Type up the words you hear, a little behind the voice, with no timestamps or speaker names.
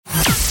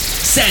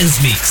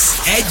Sense Mix.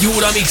 Egy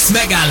óra mix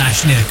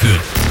megállás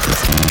nélkül.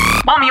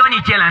 Ami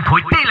annyit jelent,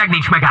 hogy tényleg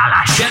nincs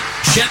megállás.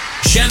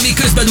 Semmi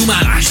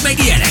közbedumálás, meg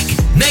ilyenek.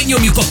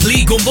 Megnyomjuk a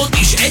play gombot,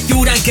 és egy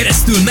órán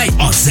keresztül megy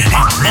a zene.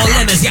 A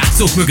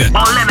lemezjátszók mögött.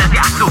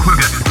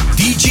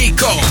 DJ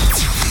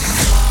Colt.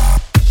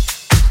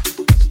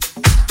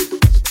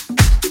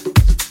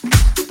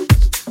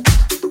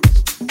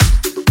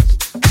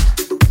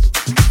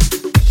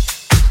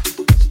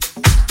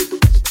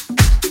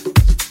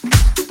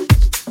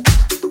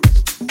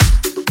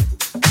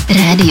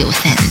 Radio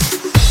Sense.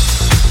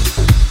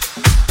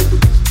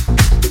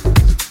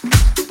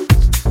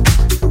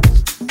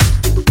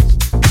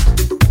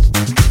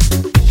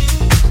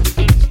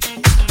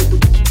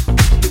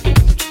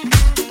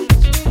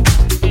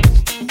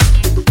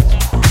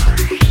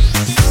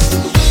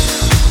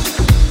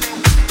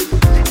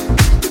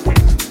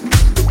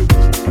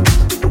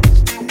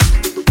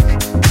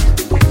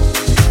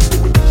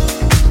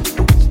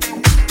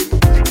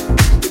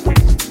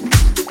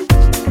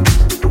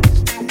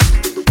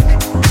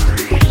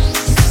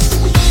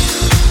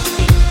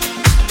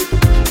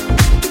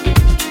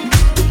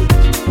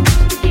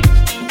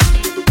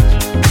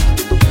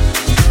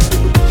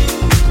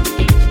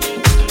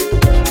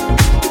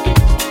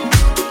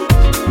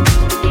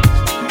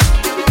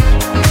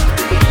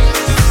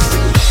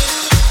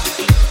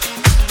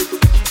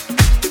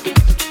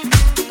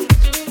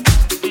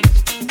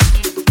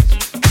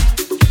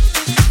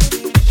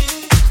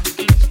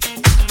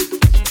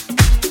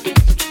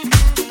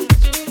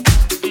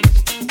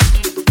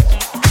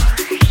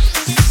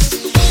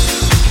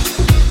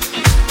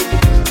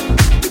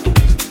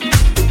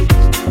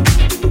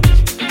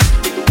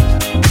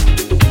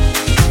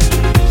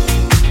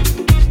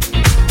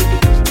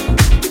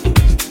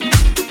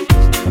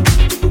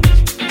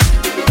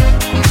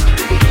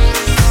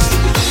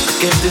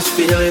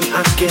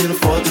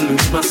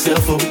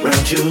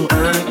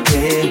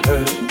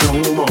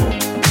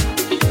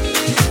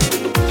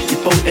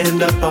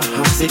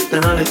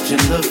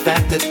 Acknowledging the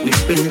fact that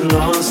we've been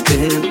lost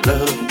in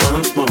love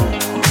once more.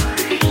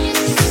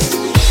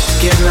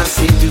 Cannot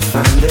seem to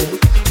find it.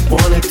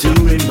 Wanted to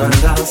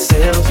remind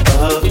ourselves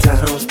of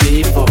times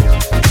before.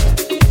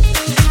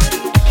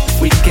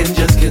 If we can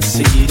just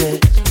concede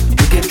it,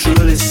 we can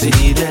truly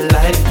see that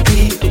life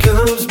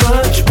becomes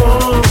much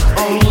more.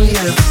 Oh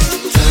yeah,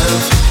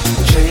 times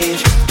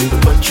change.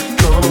 What you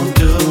gonna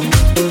do?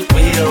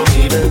 We don't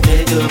even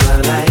think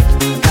about life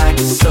like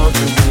it's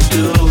something we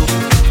do.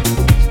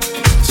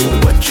 So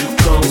what you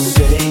gon'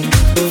 say?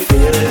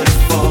 Feel it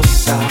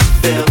force I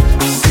felt.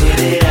 I said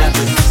it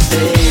happened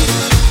today.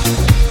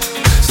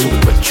 So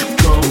what you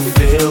gon'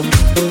 feel?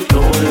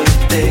 Knowing the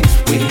things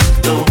we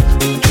know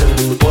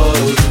just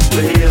was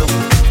real.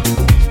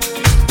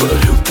 But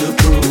who could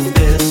prove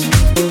this?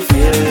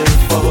 Feel it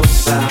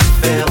force I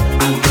felt.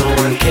 I know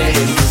I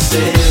can't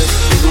resist.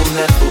 We gon'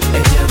 last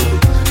forever.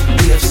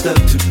 We have stuck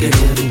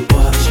together.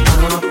 Watch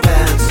our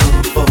paths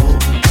unfold.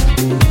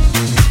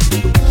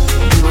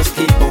 We must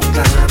keep on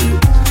climbing.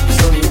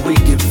 We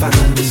can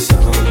find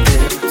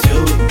something to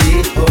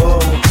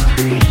behold.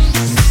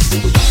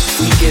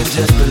 We can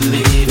just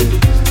believe it.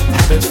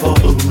 Happens for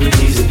a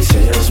reason.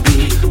 Tales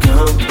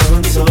become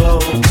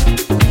untold.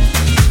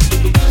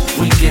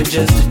 We can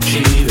just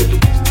achieve it.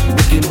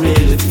 We can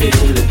really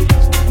feel it.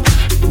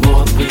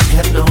 More than we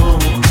have known.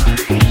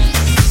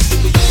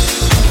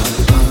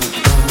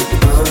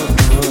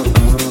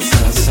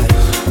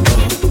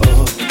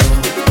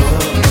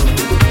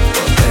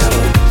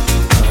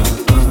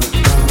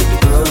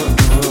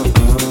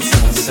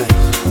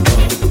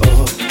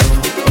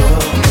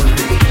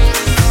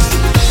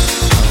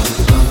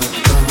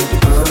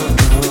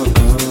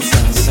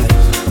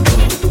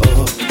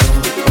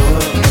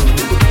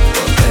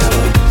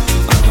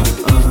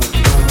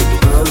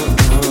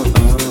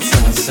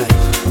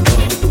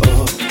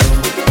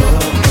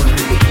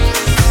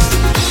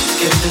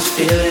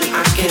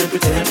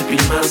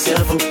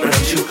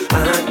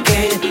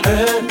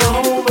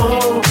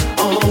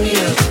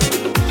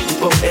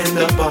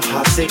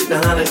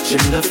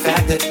 Acknowledging the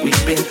fact that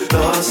we've been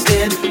lost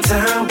in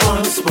time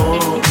once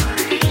more.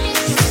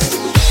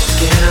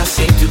 Cannot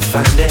seem to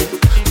find it.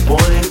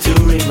 Wanting to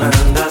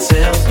remind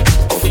ourselves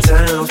of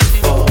times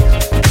before.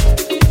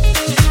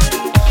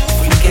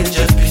 We can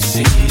just be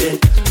seated.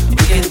 We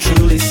can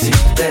truly see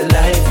that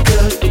life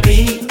could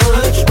be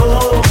much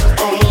more.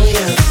 Oh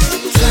yeah,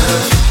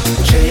 times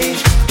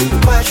change.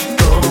 What you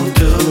gonna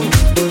do?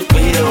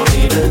 We don't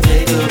even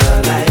think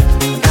about life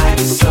like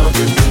it's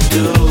something we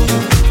do.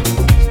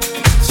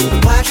 So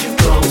what you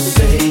gon'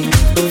 say?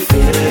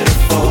 Feel it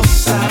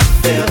force I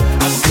felt.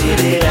 I said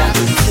it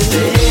happen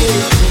today.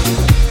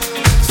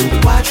 So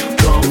what you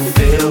gon'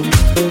 feel?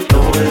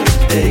 Knowing the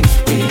things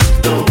we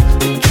know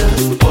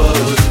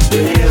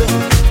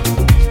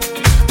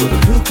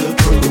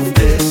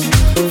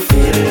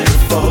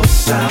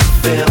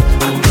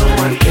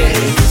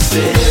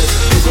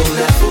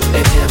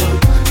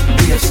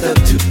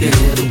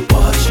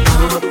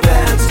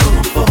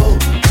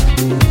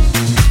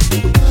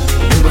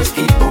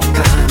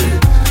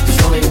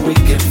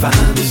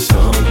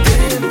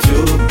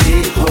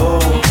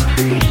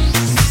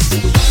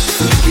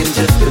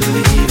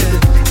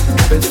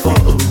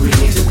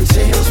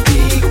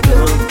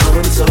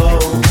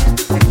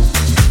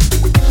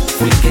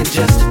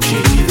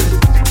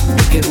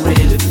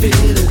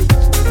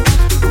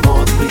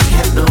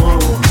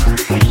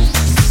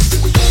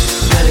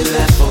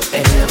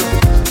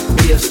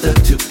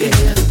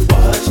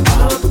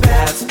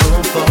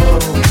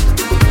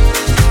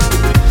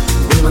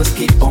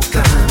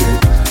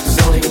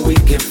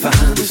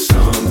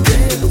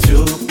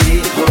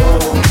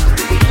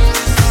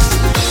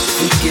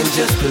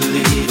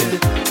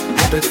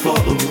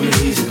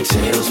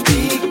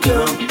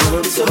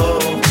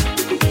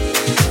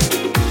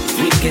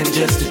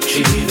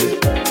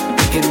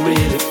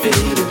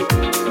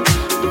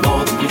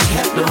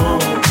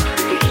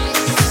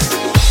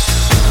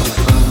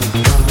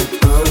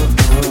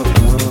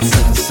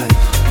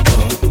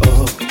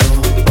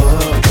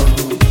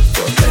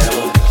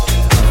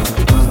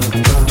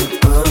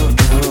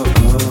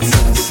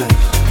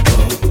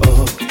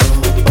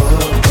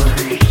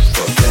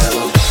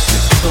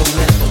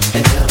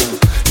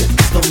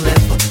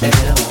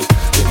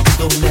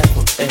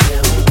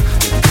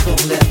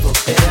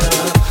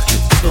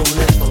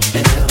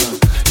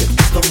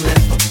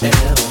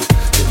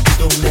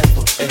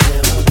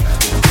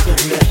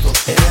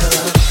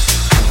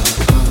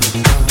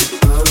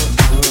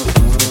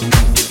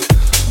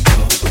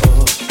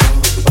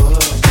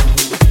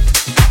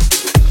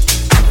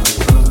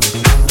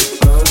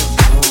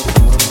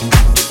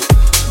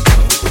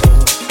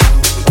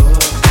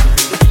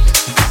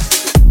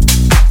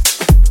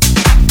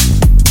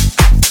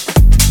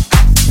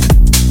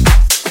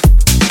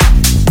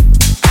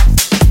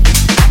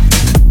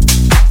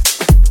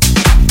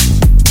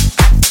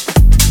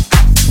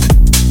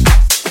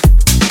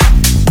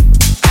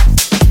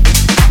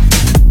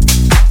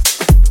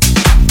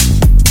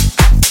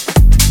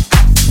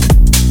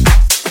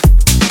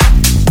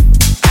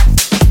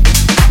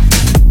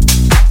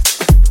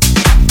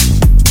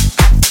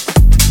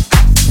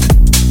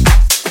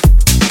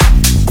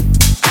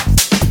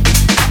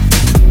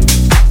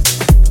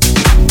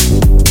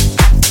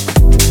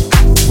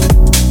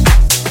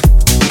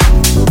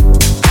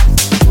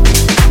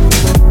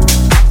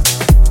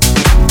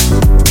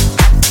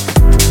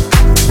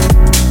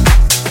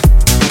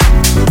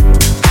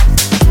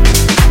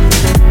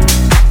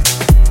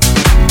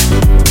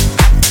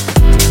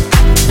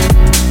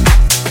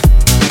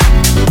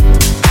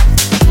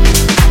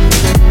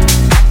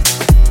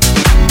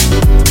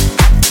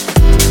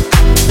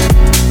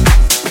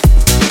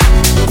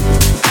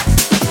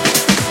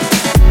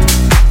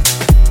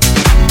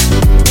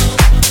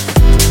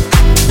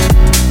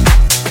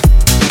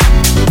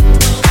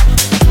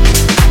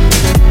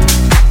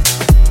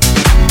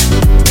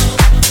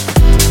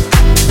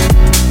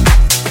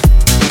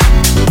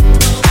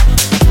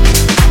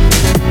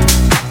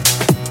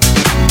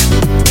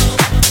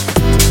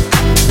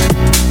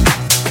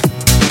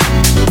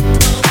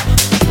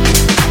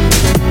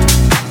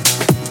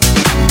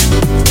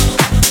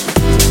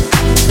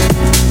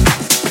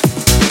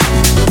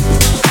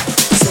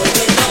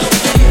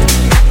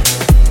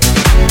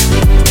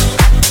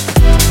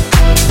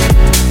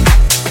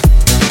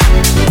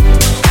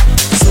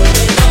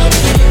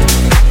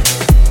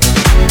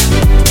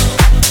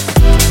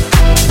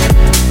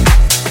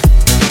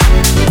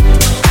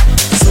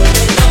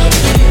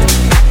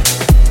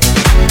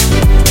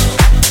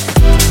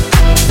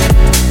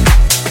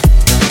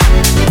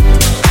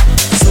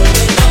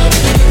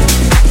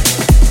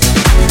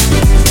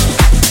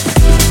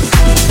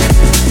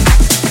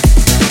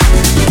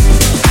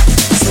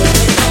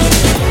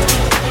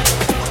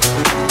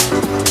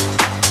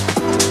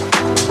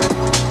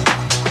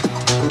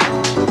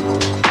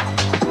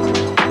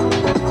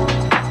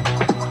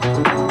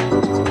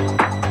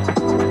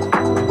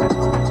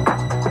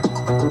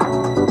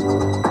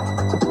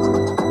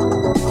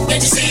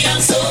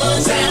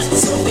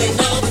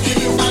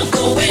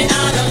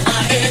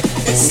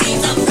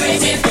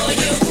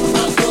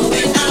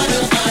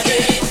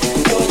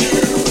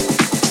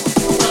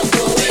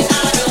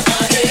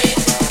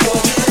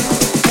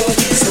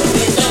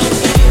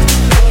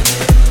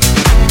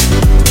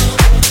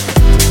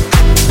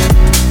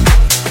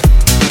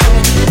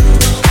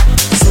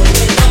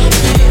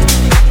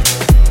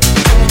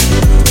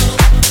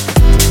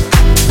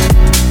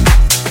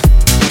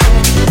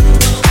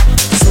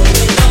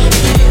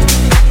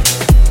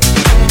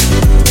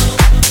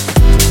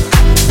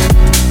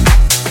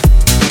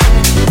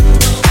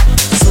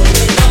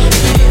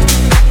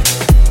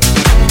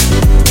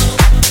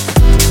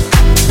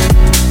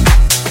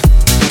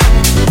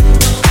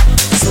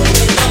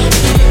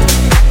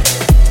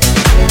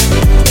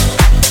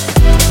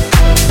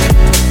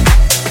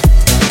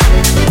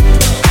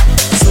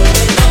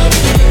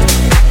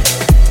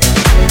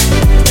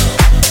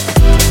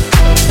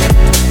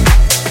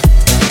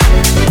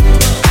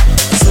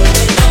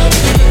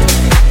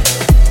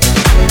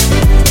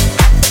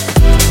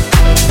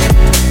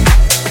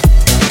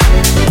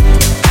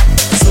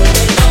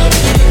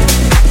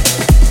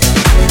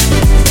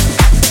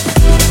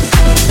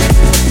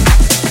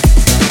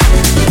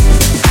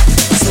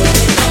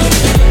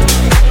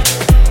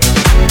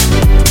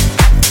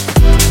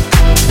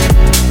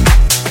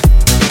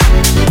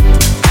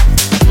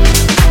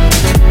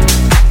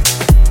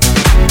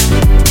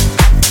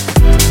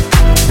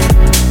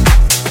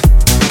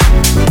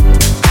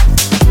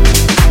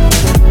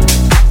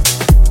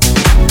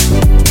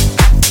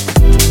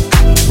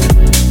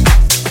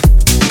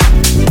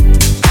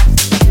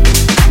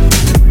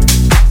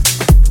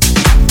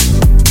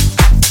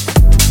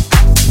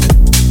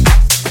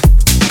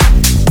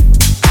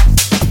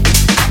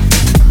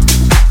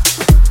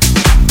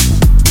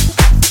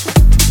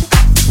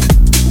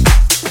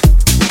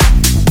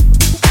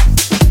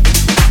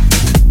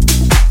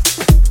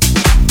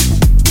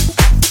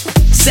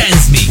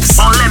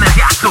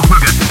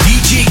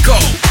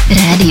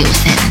Radio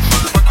Sense.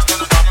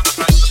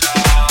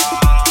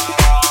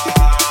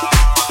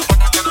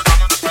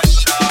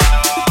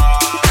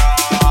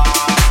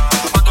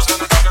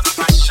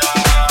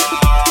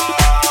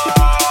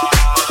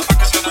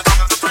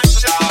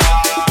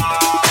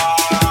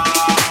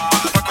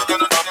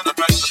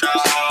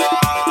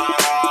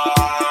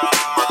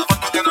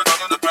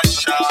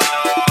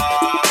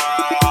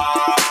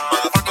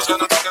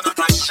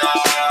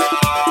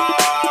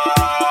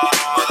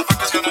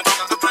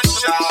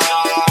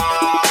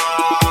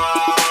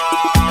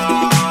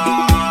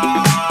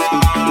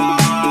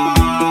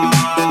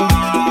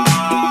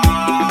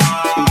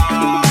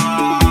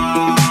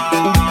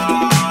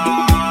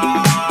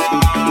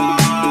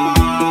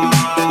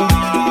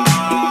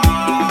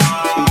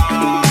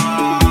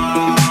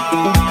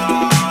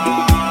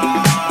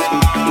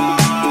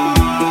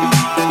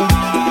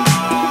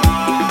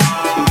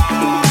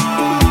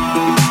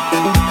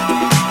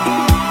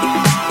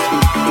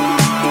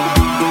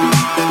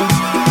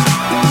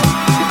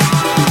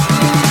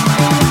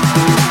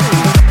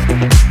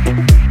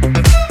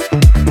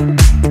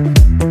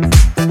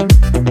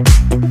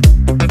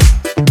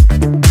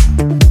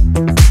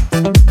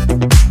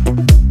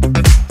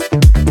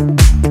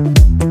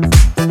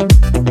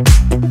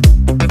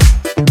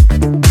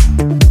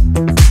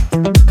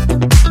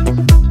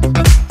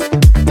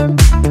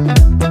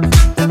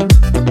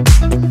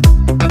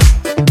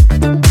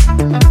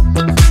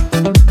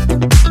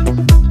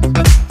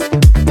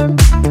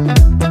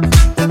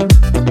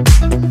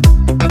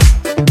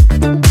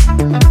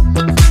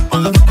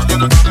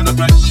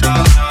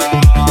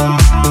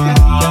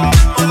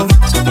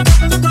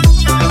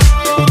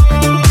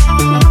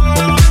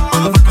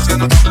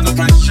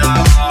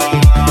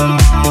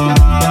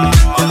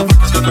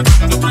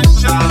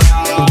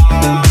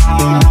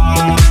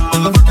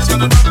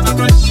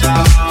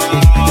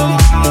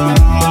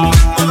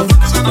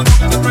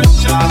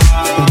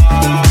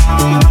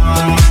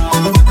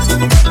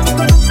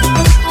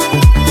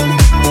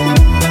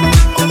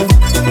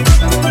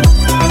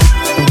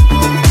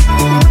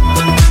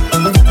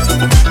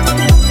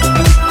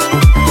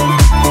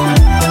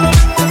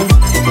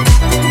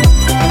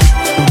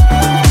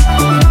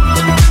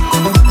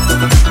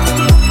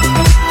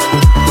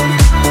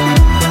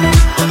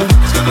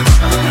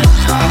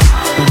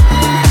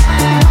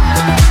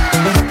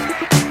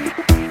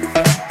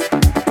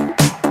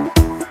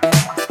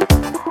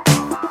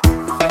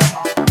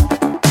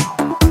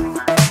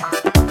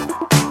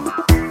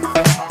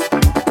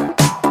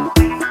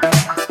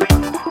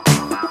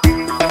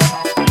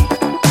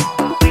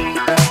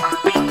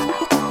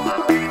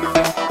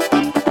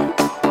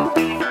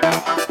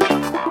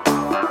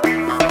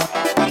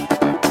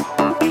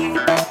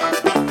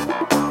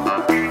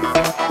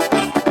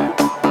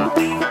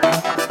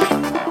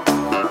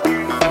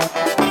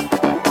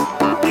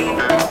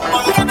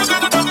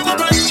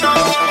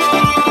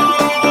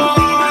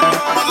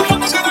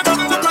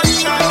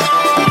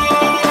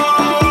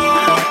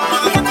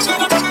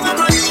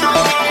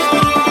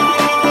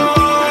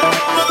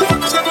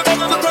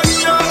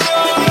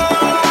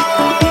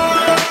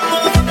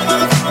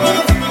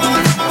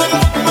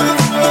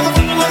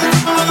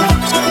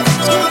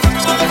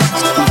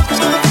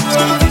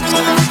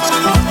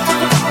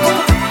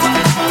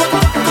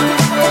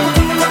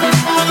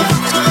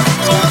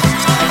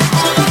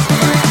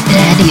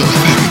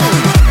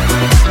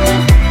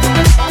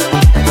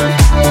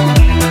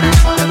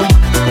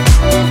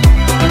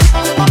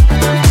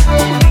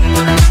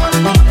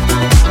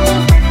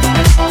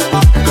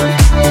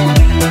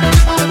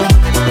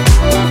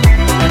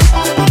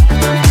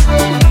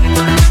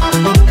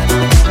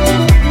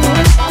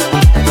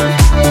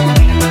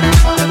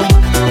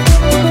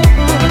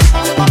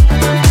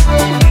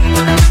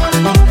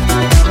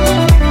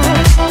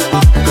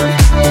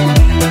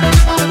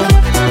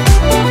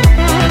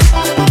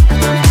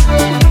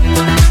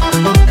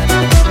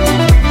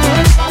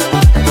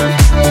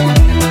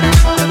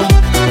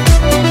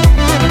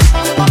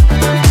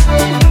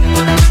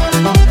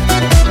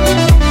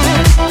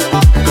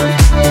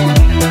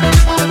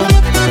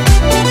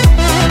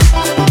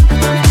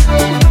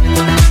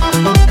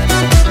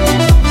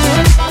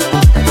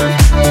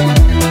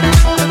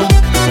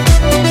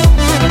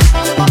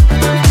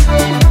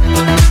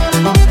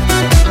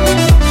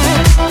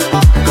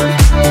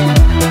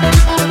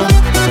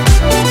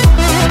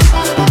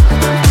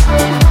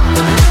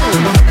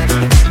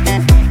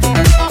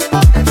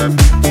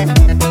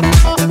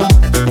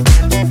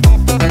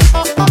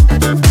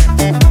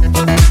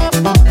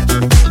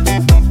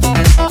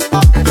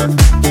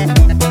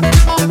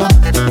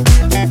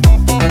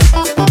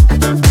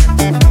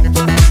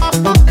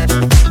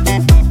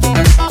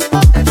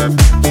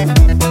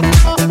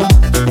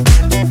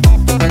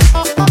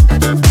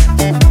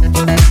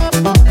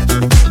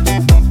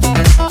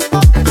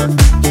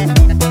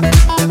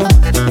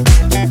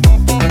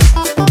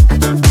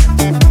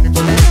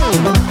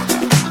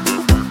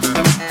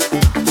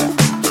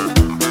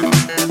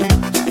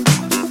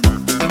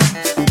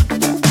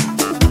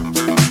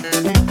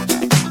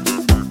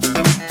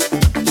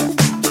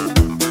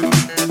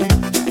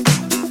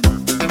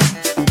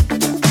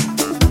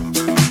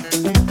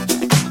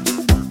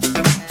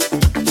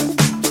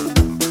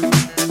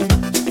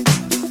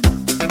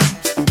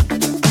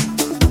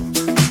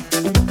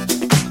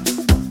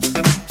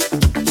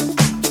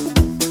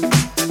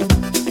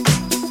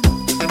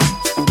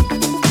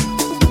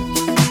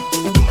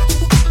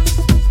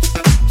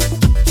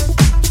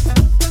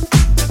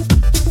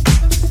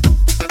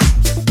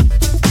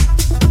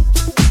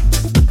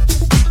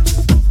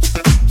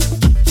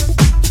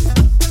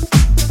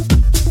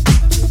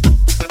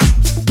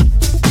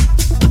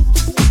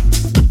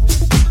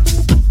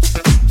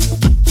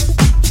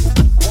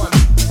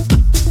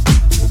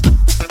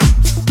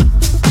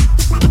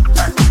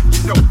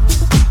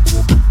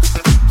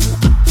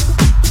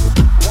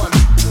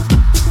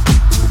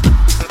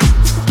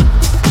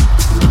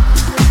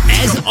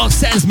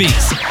 Dance Mix.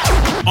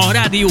 A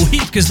rádió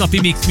hétköznapi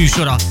mix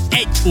műsora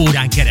 1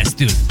 órán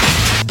keresztül.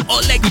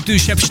 A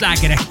legütősebb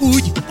slágerek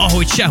úgy,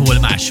 ahogy sehol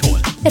máshol.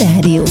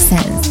 Radio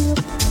Sense.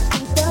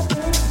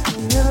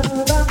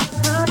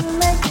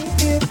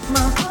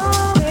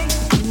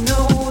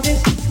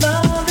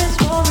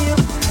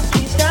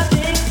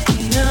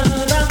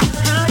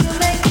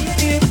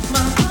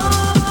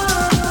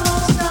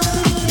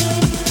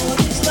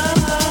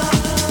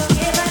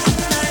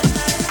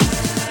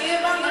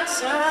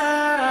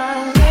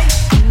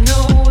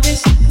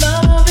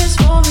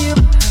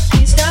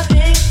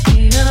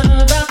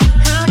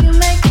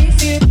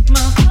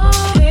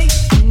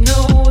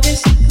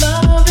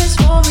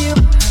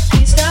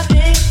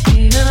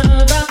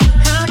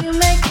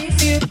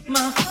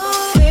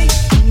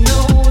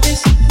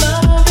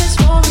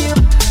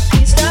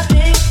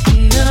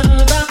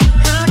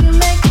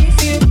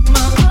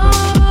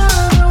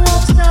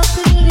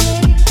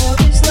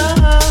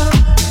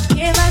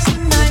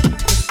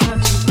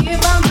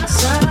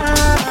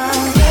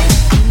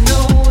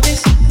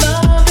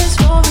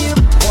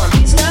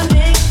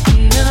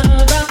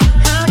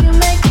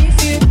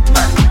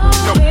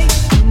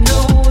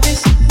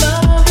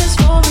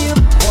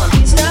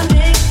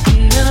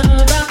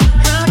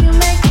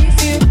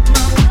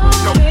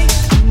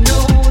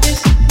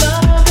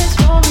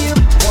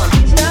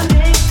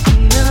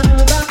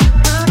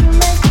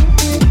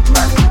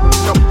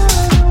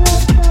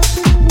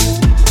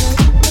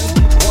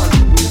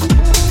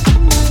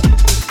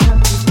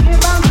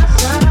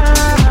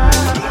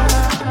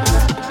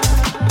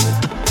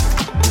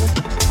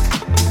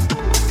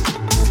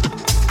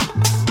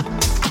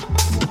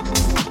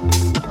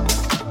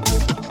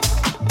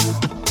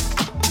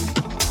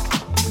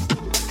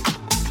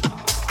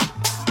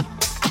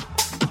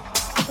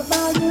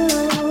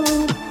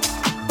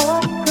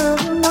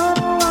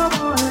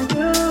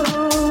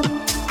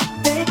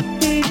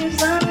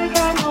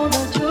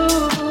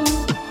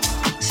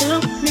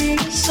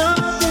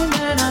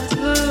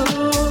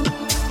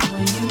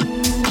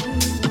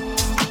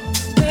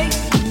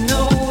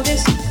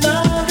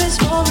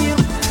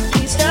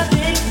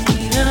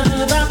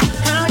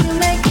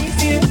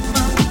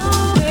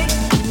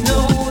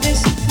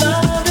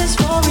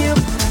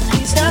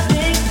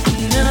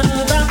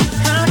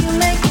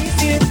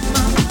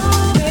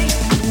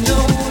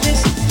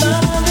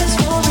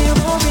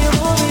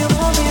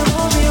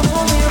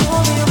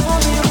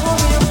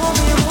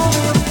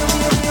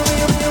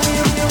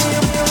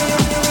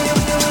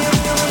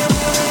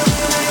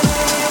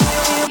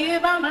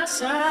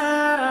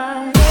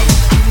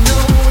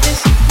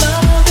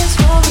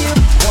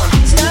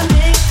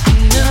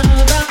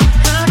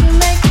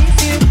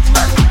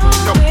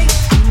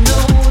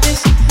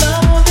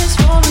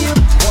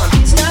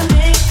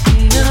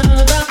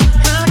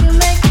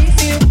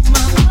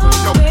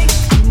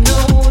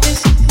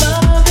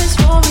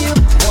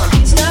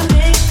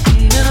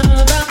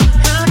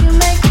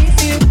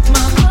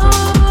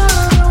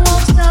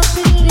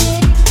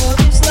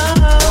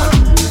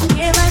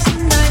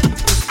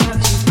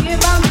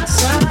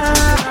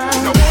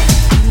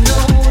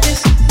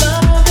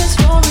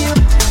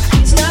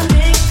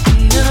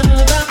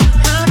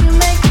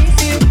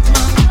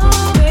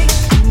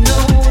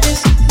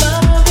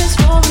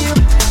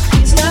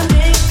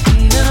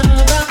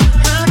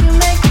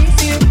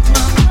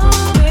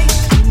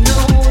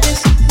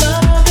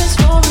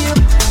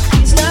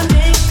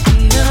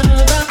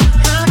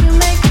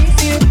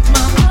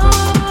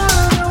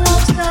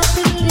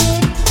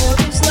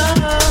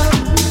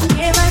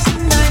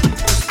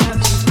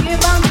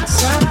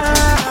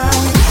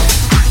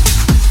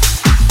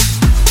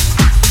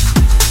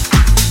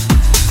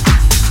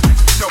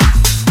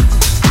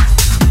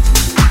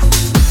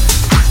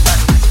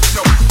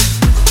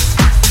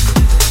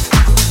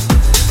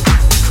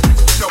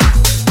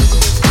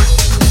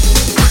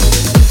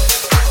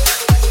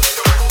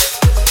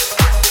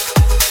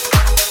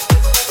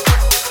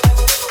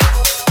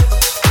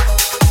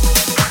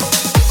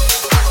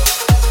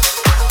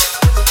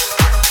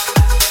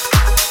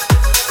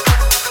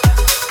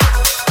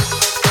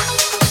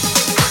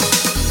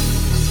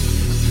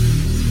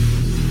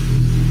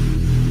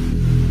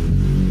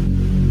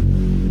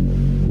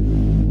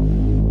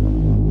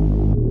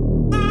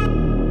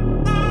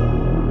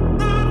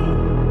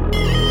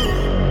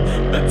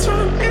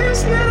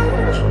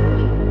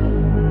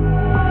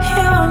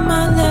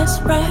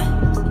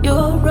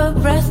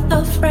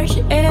 fresh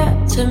air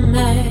to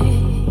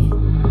me.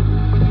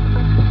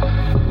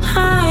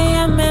 I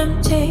am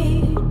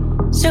empty,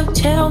 so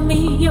tell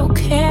me you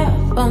care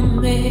for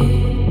me.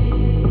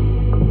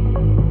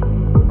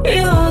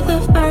 You're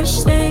the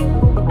first thing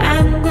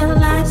and the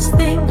last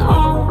thing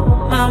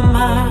on my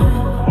mind.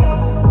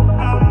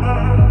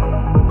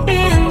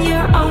 In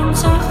your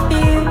arms I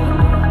feel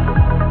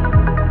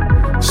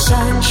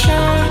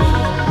sunshine.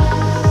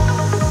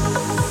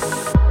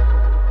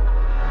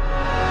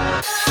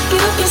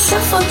 Give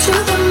yourself up to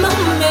the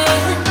moment.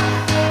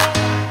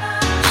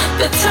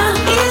 The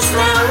time is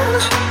now.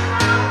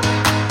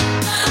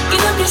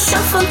 Give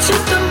yourself up to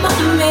the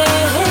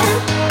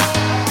moment.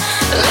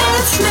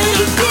 Let's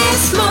make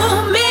this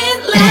moment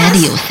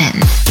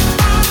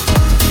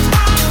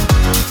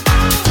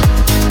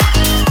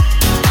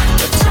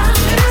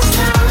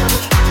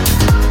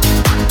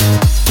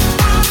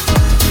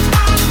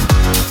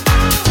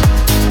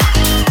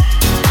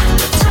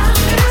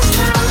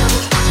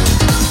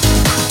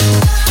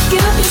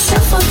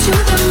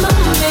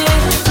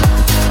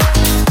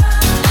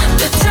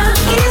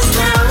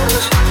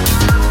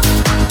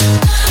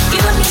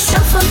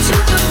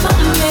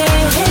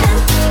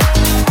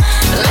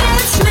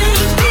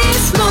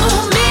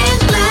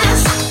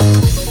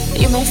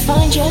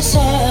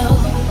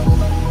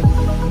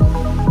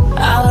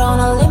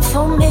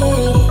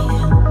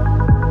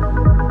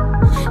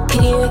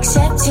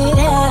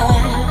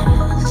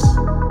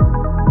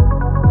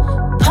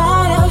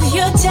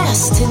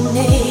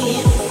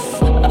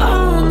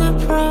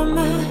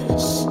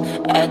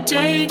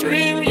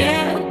daydream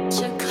yet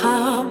to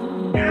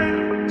come.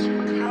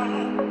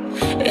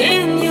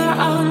 In your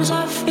arms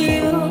I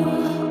feel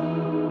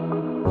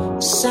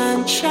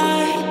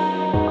sunshine.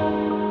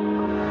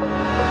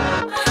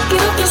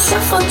 Give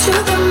yourself onto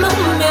the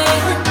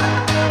moment.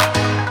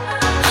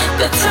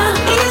 The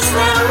time is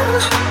now.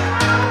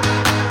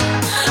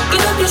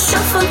 Give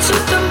yourself onto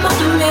the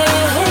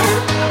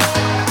moment.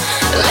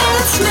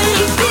 Let's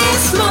make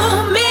this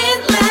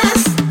moment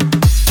last.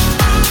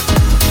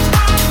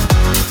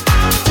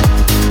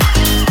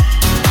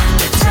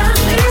 The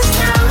time is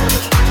now.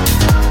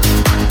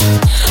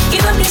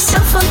 Give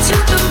yourself onto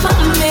the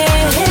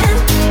moment.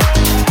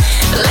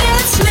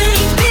 Let's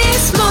make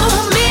this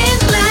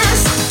moment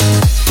last.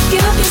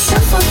 Give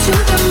yourself onto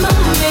the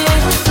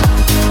moment.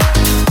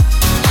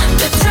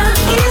 The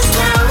time is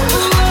now.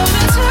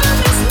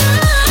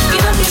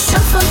 Give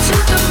yourself onto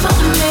the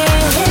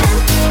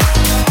moment.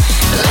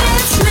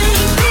 Let's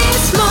make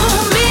this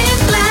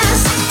moment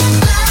last.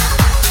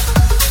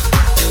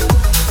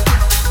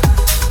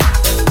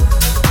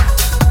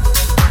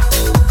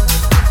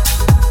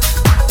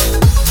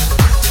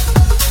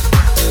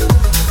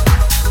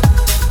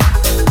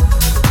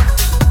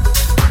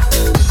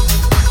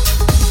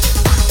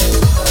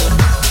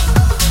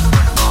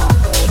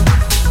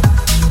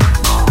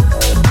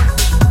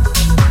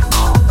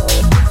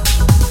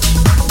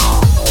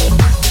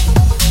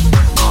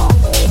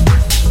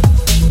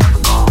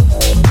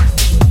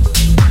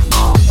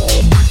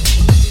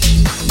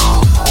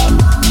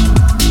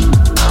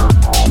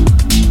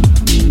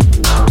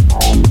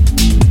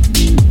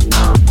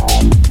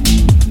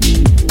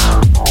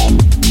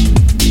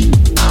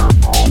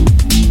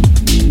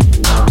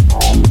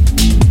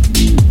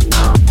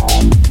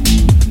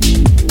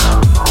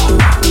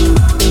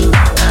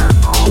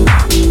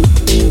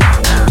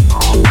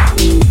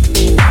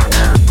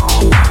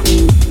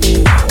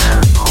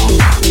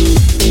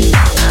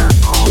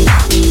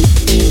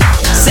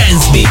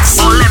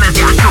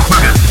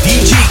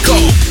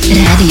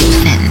 Radio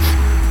Sense.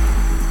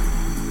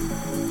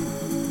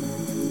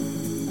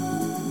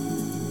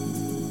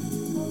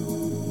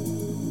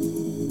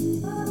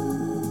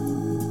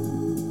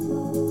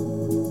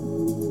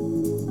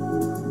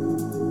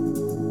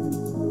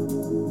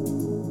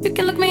 You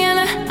can look me in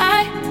the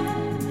eye.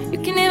 You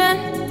can even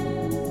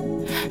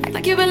act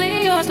like you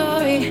believe your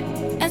story.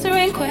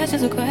 Answering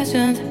questions with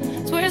questions.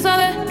 Swear it's all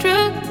the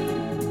truth.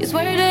 You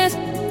swear it is.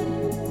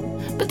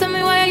 But tell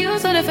me why are you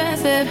so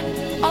defensive?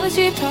 All the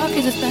cheap talk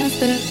is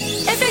expensive.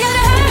 If you're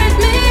gonna hurt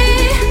me,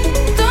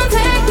 don't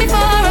take me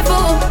for a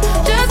fool.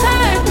 Just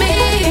hurt me.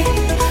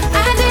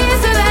 I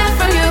deserve that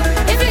from you.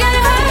 If you're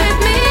gonna hurt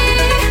me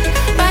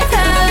by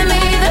telling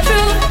me the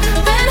truth,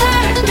 then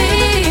hurt me.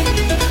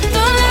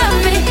 Don't love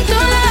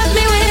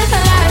me with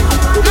a lie.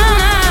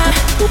 Nah,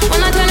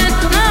 when I turn it,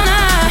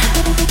 nah,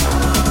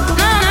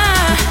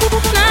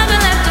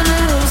 nothing left to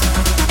lose.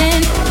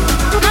 And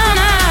nah,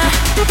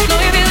 know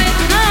you feel it,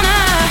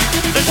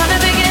 nah, it's time to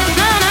begin,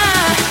 nah.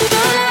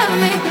 Don't love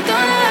me with a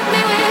lie.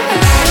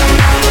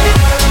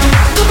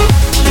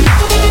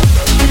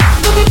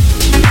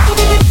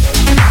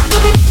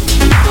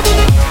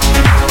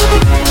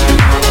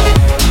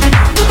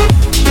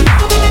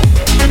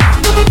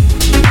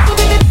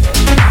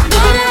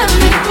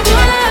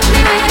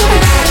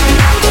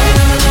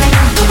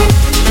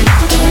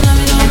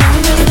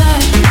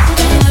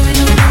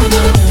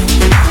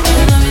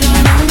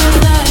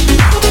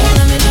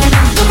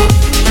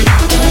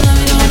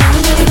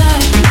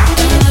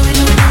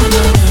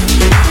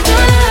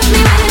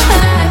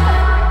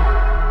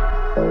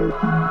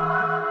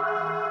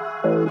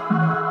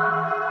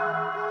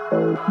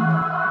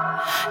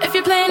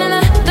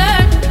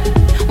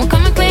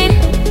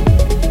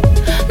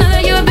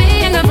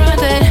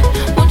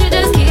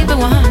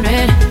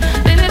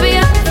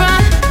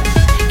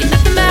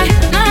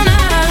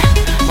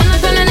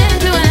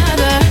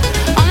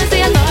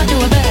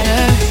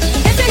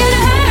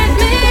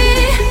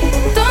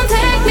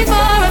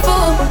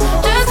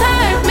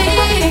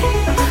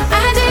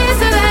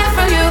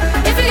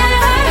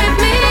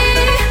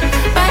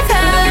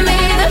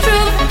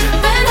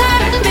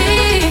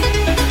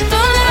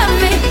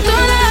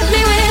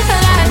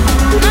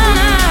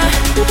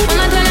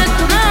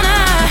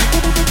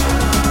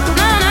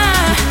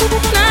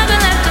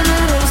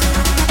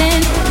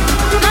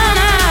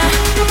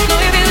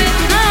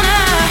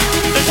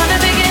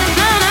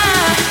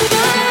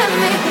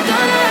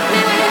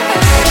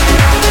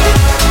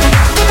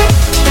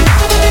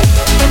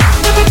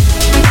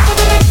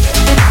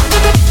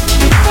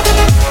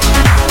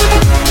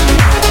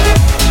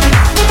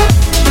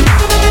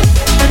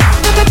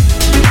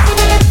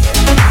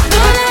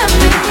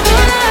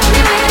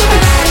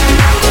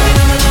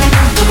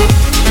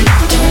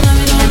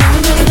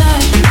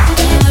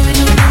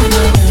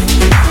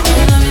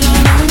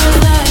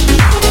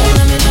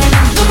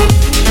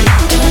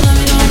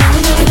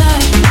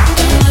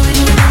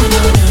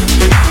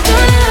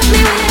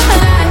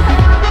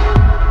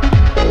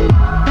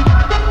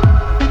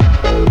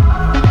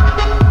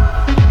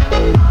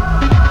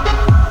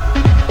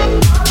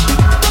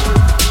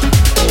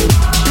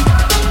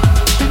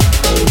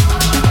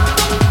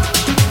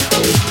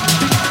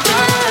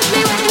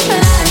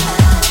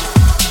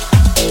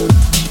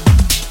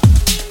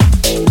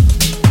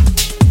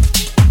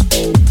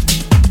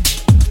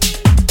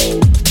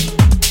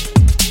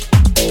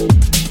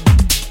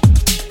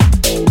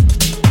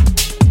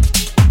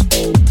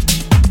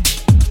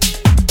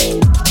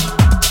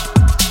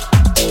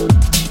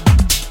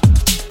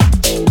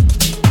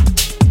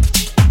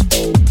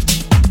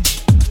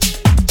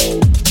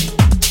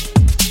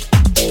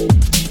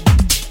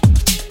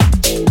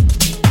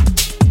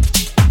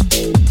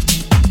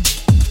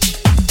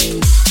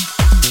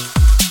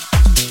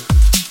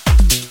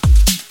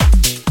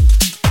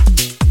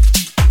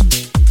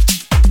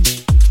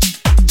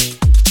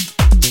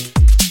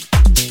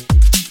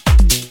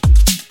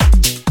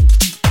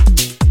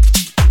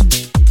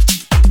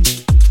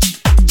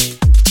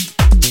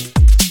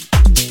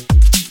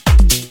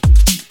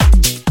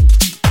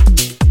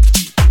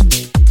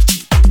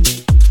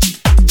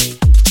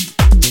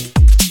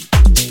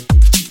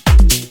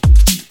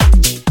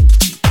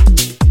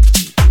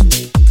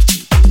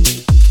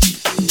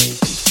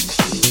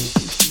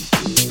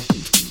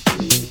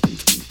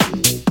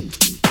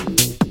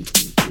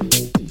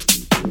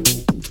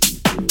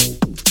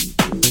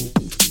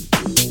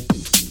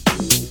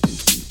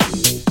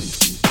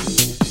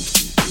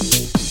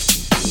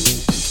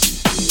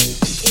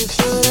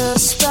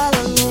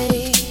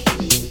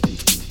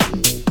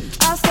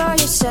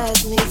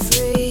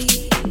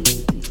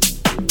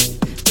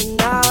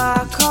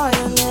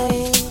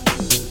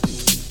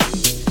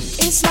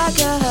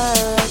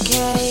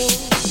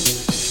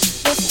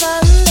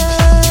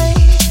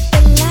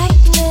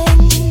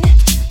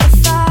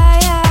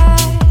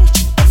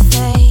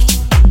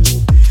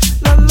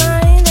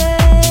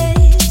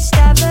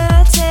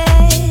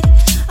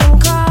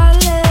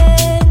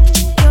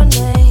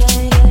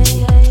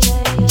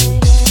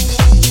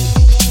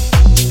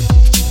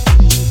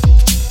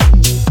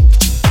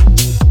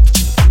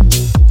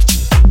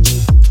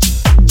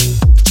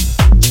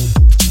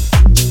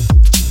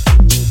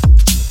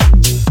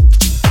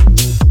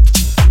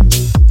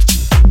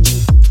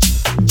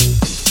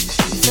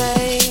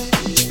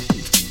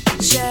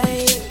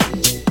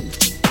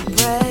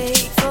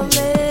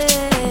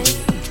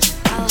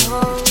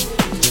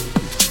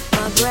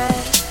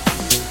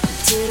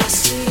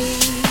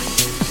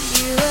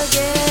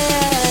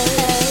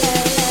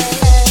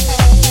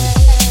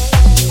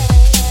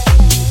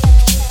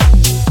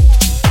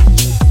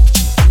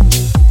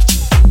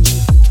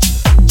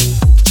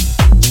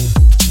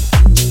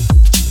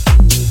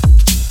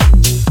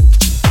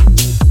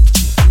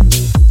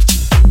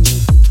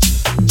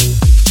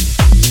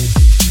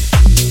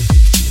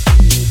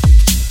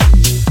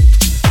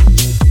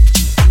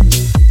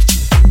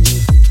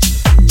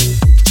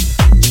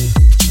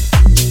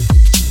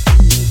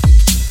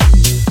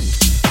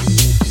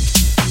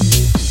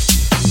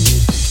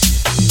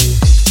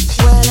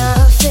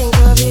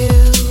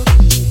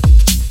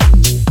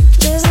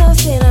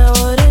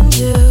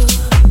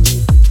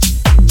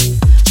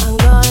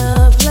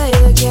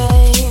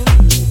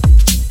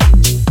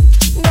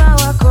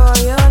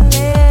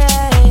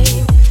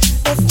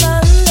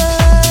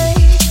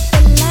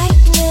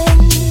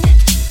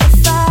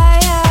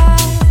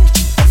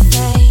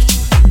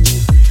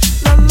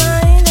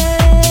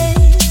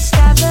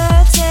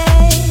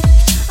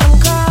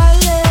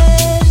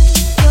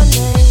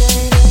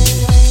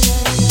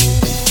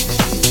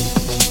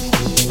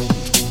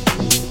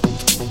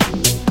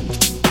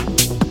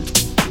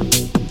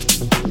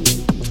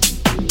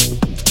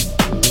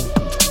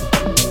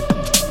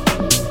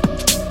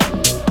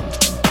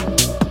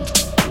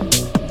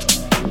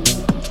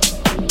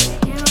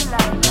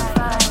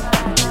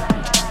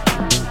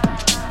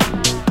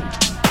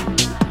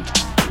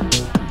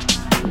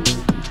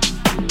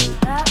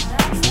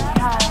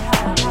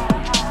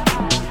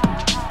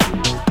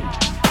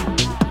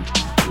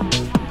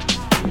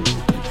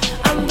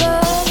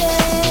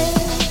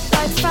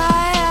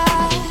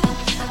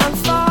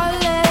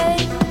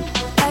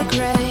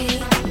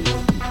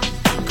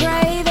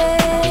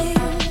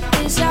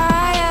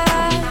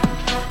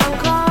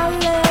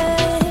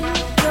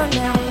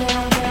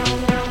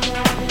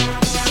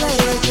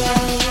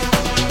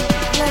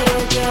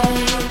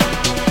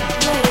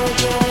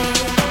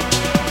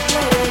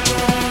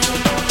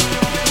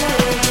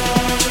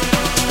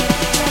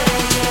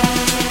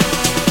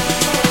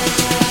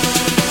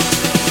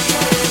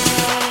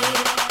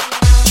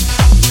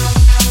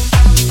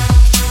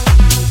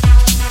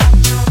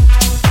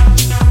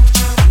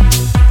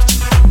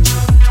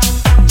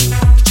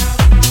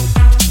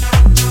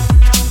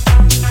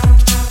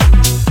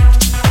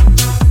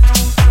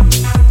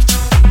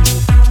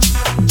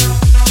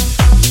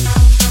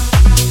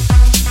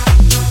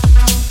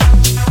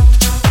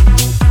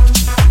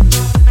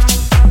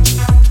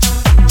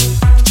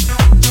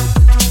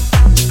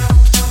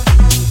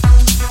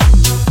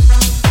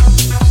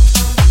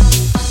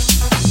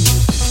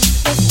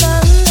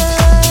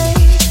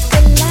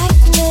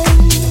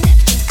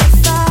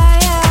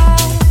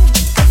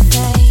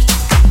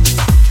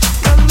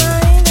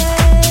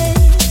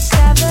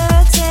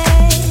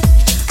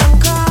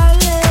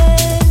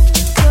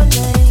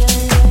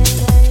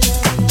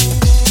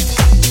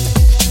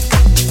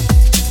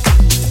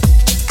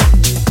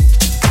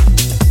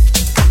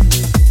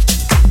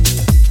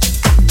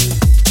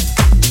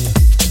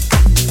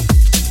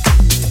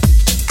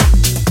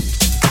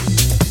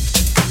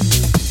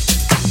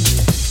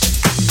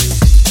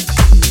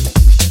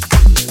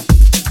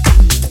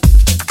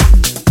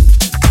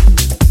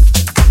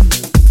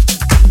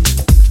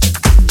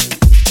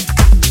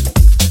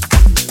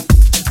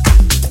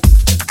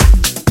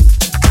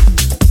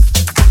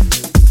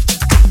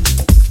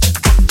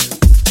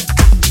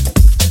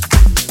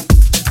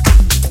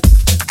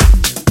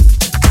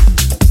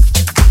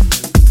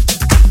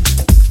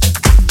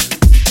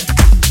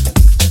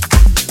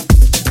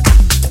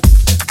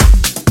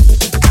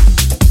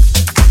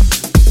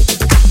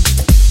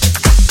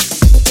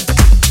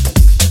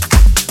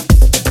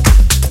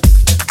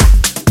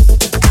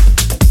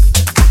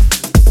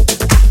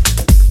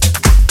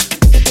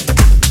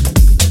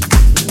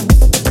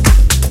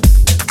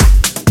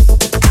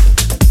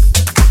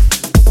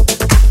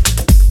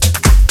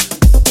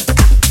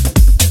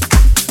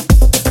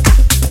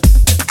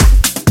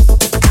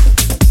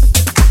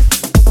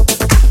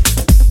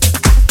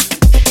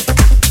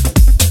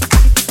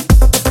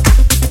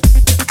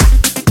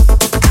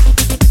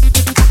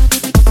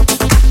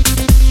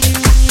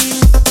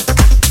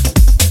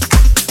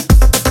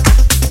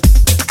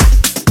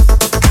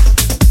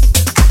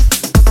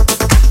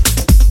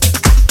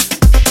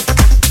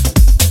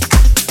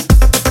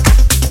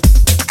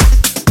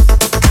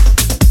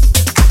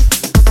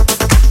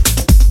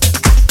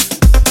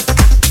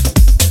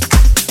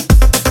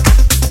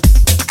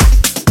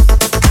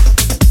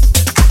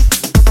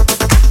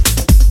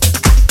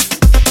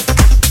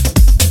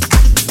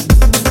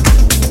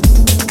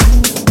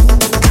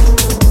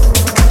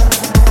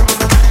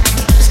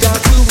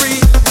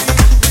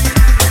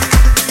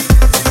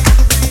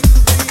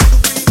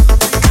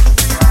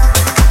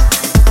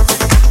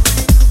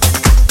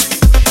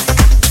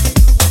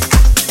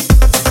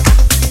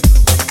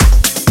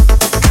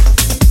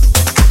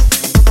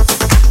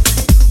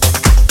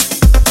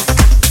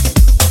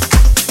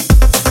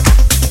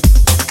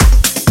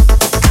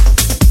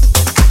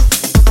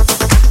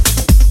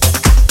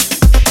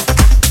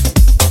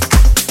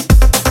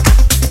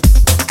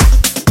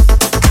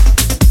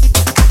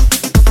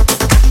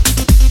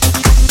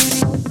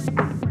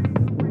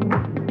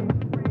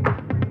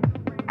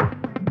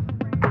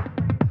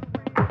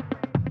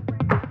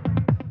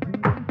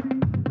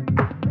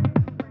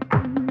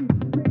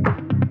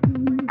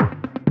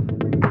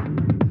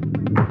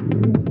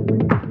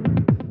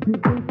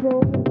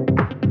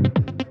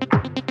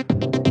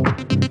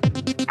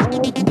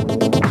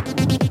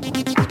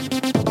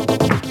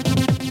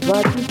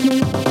 Try to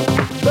keep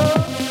the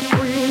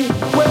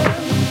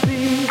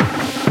frequency.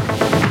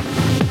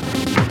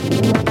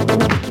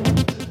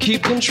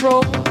 Keep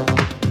control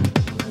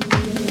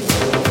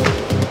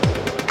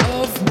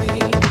of me.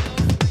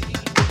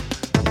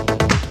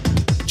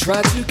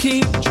 Try to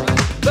keep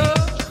the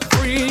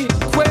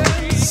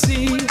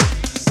frequency.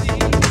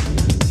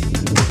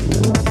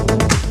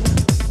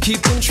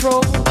 Keep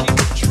control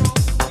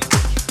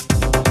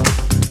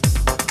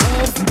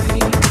of me.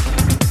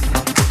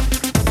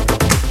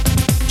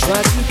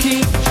 Try to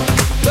keep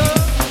the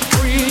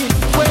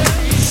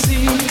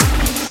frequency.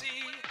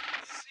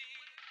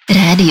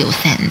 Radio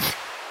Sense.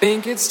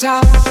 Think it's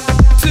time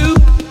to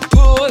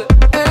put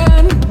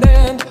an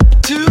end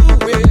to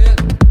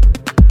it.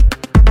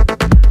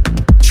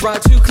 Try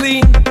to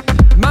clean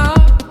my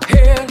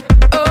head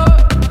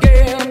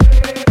again.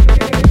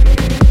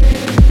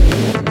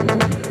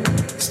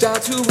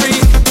 Start to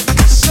resuscitate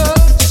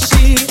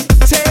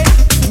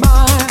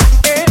my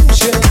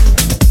engine.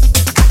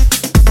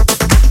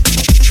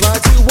 Try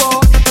to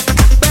walk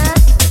back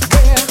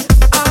where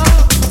I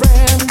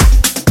ran.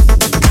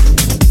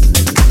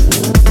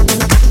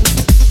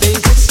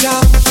 Think it's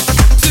time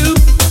to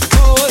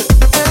put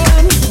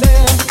an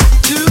end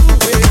to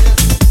it.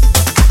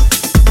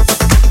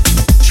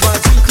 Try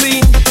to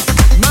clean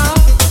my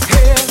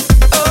head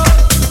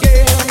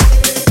again.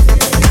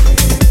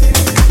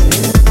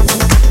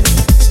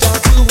 Start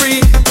to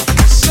resuscitate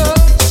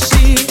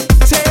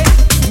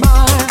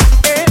my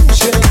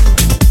engine.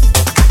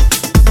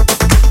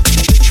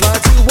 Try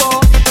to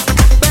walk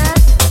back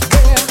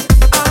where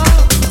I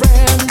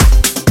ran.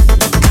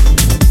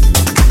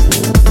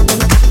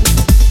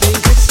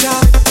 Think it's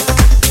time.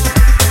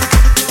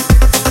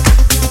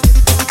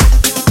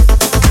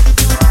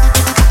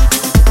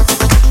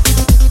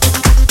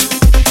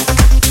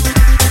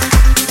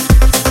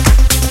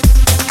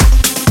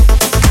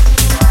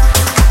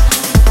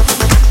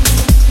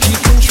 Keep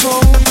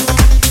control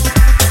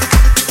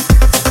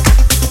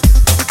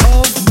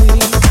of me.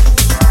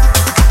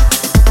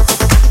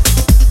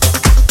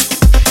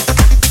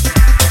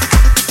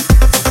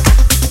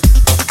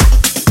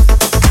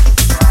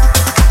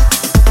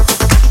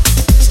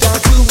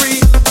 Start to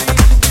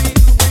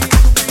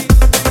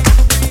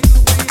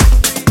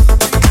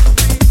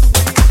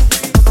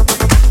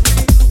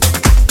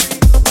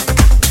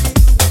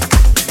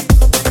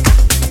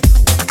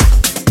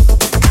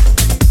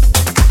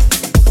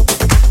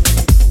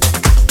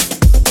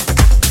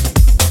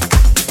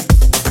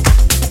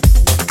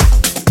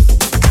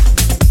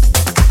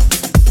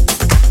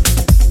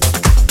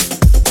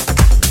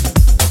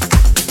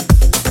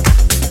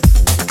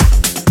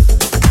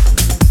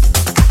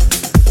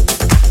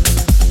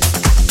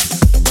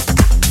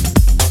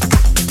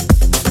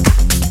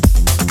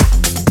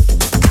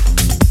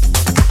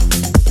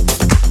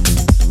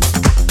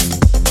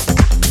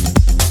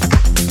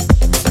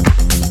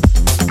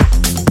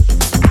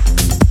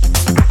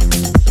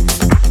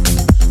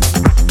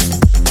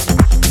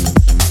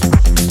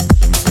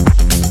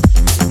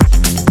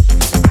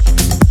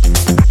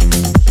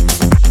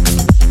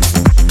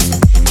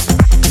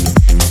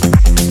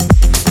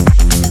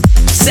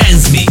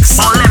Sense Mix.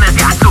 A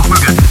lemezjátszók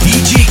mögött.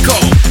 DJ Ko.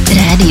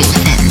 Radio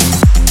Sense.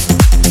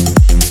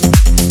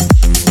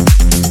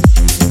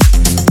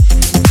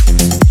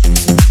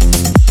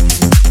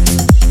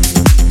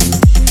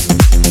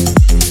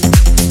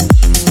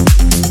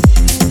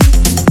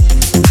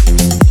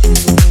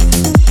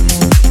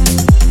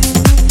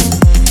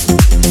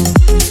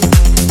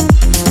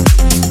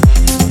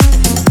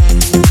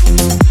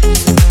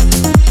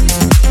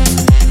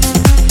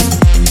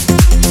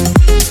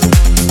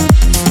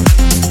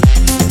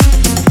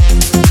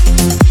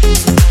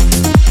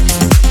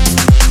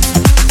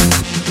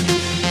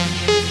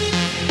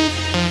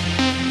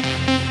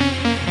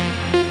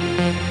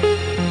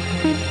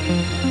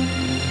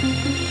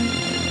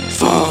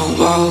 Four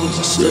walls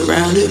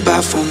surrounded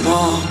by four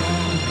more.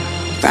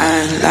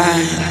 Fine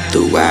line, the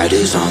white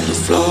is on the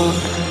floor.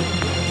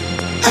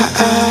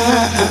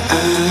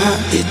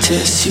 It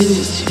tests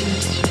you.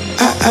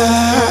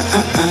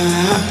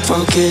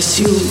 Focus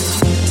you.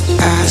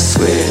 I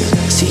swear,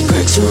 see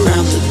cracks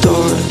around the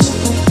doors.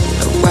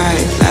 A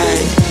white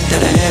light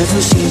that I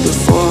haven't seen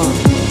before.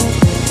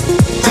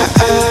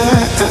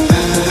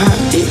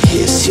 It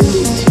hits you.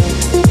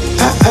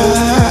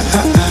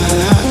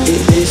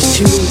 It lifts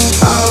you.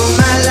 All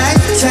my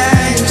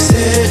lifetime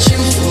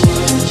searching for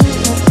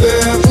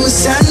purple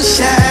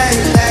sunshine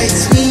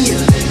lights me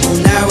up. Oh,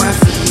 now I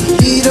feel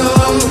it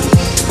all.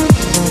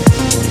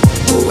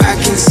 Oh, I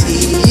can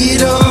see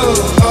it all.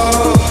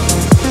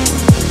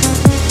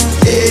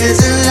 There's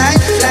a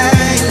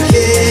lifeline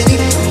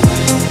getting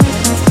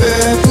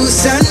purple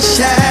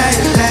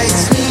sunshine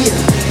lights me up.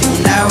 Oh,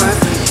 now I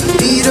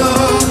feel it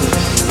all.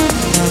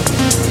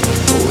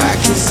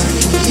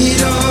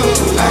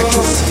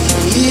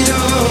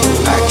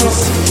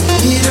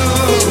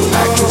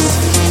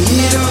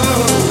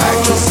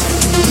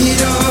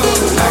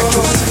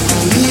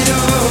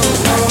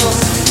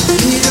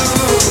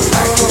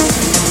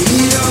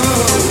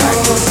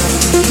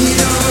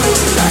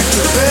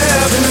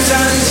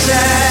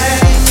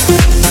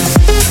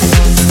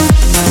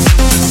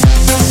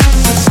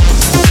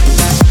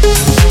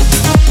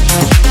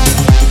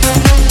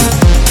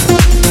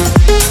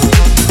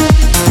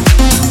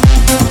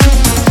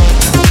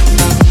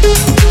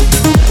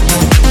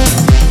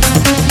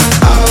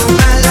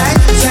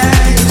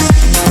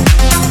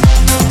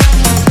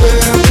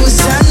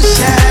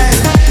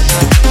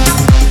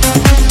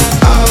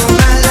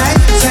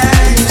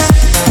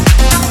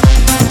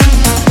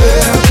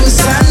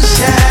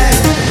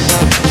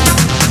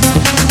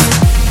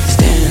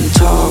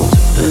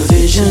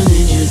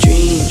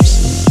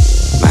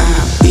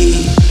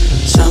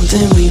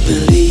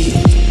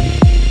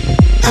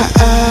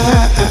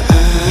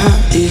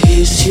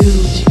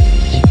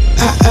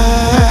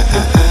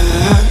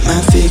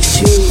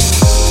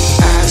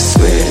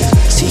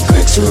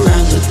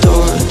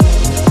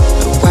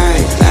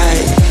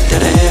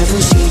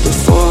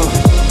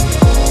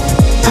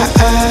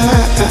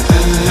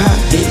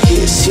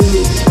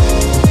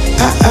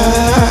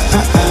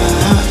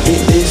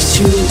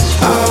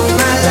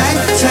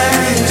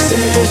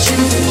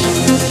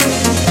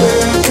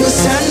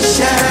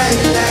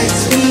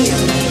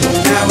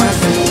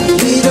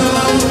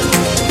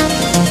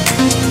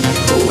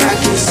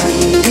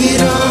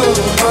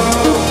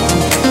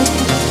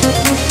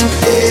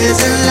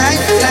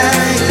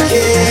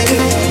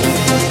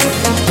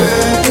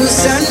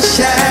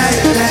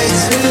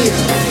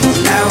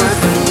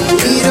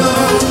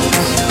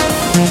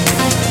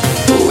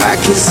 I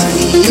can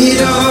see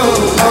it all.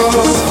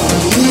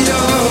 See it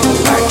all.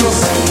 I can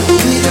see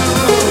it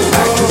all.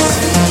 I can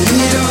see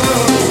it all.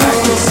 I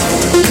can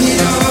see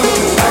it all.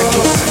 I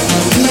can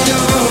see it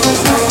all.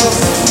 I can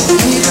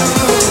see it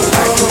all.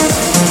 I can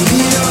see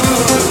it all. I can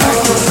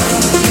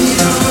see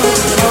it all.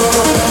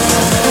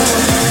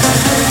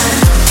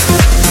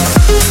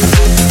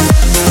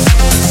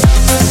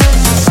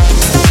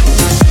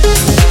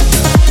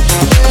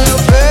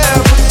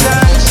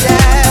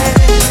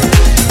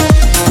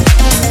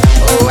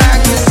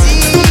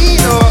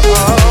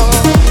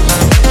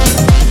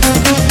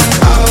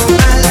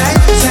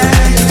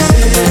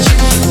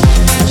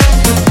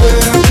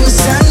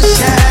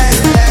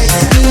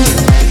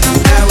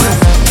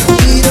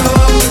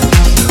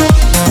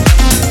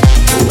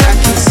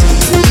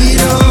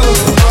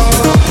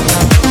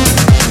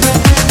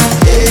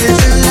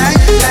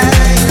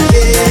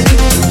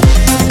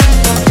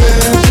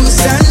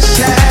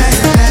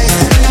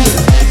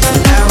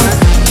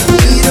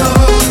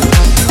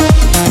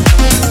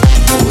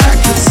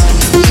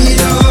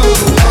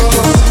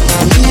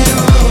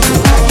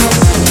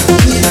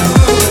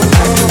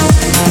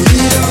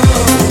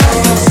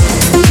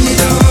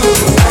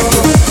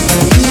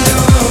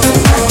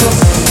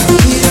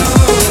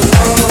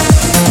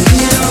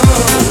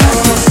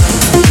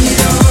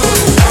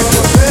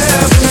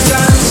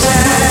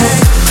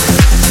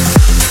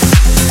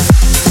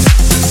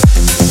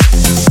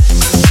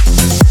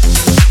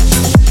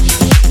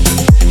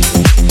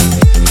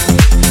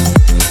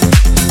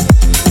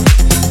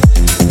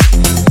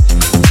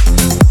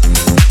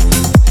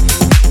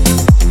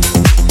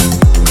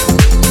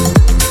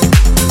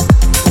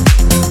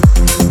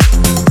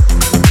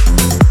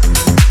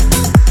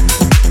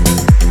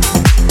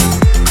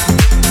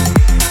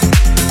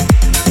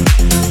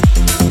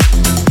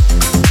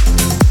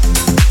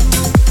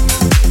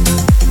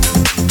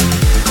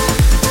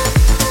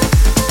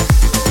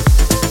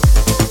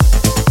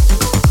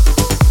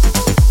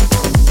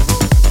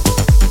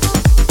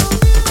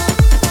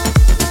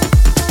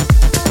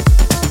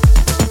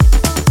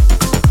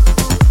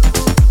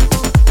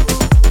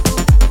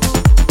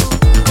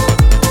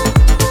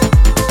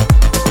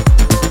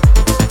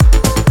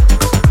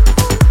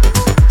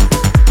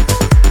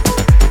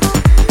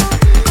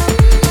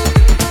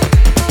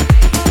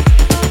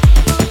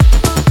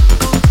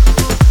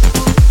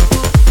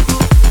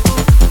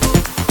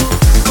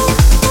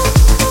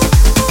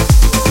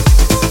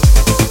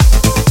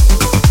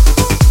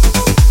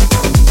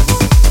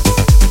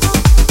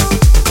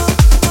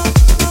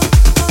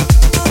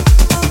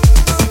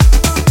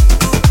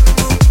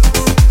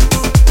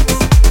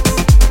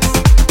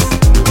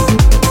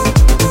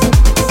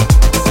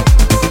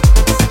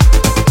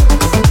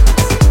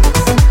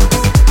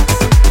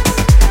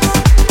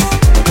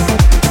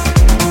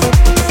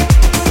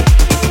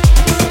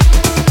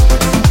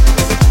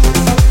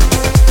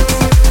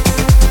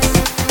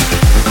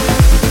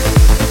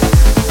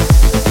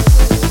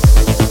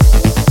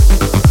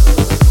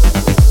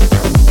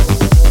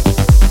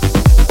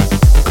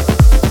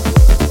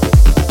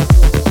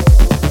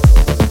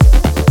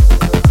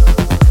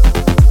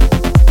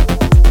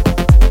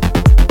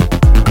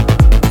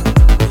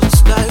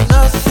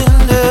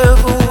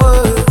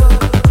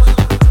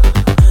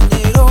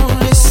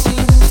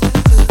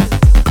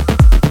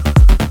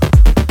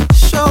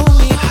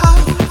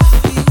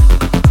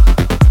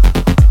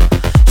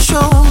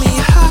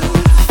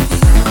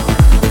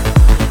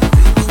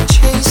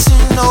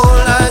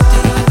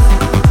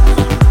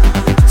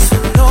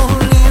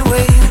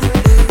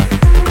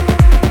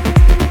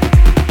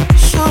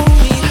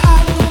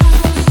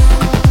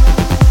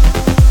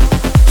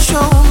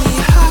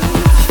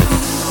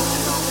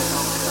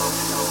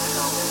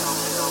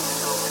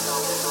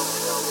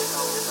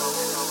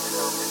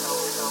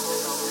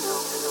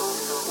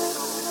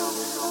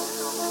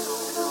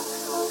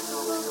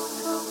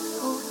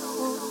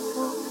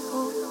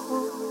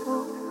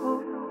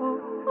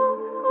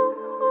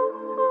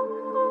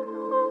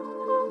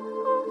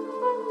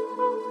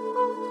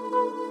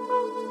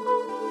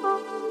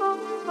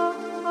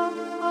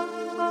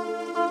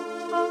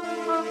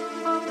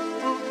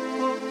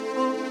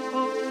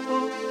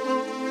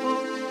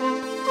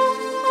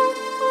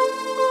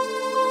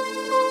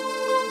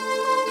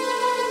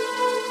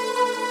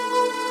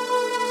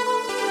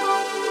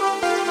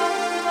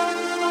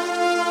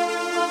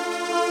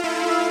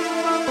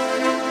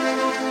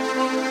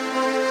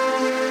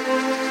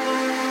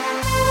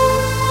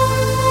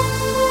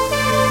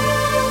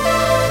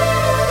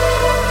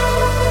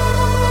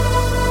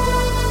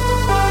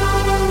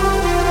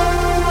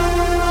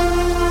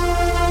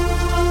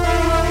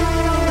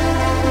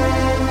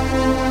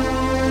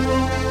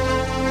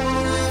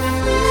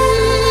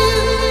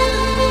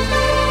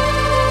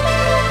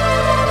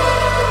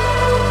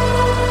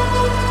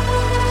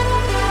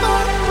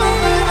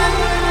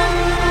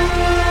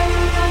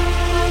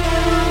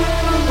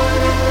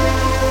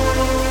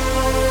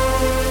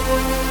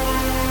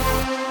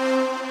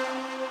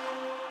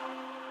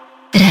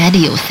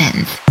 Radio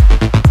Sense.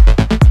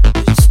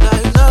 It's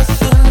like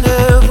nothing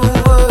ever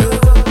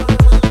worked,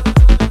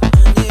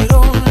 and it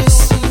only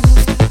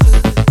seems to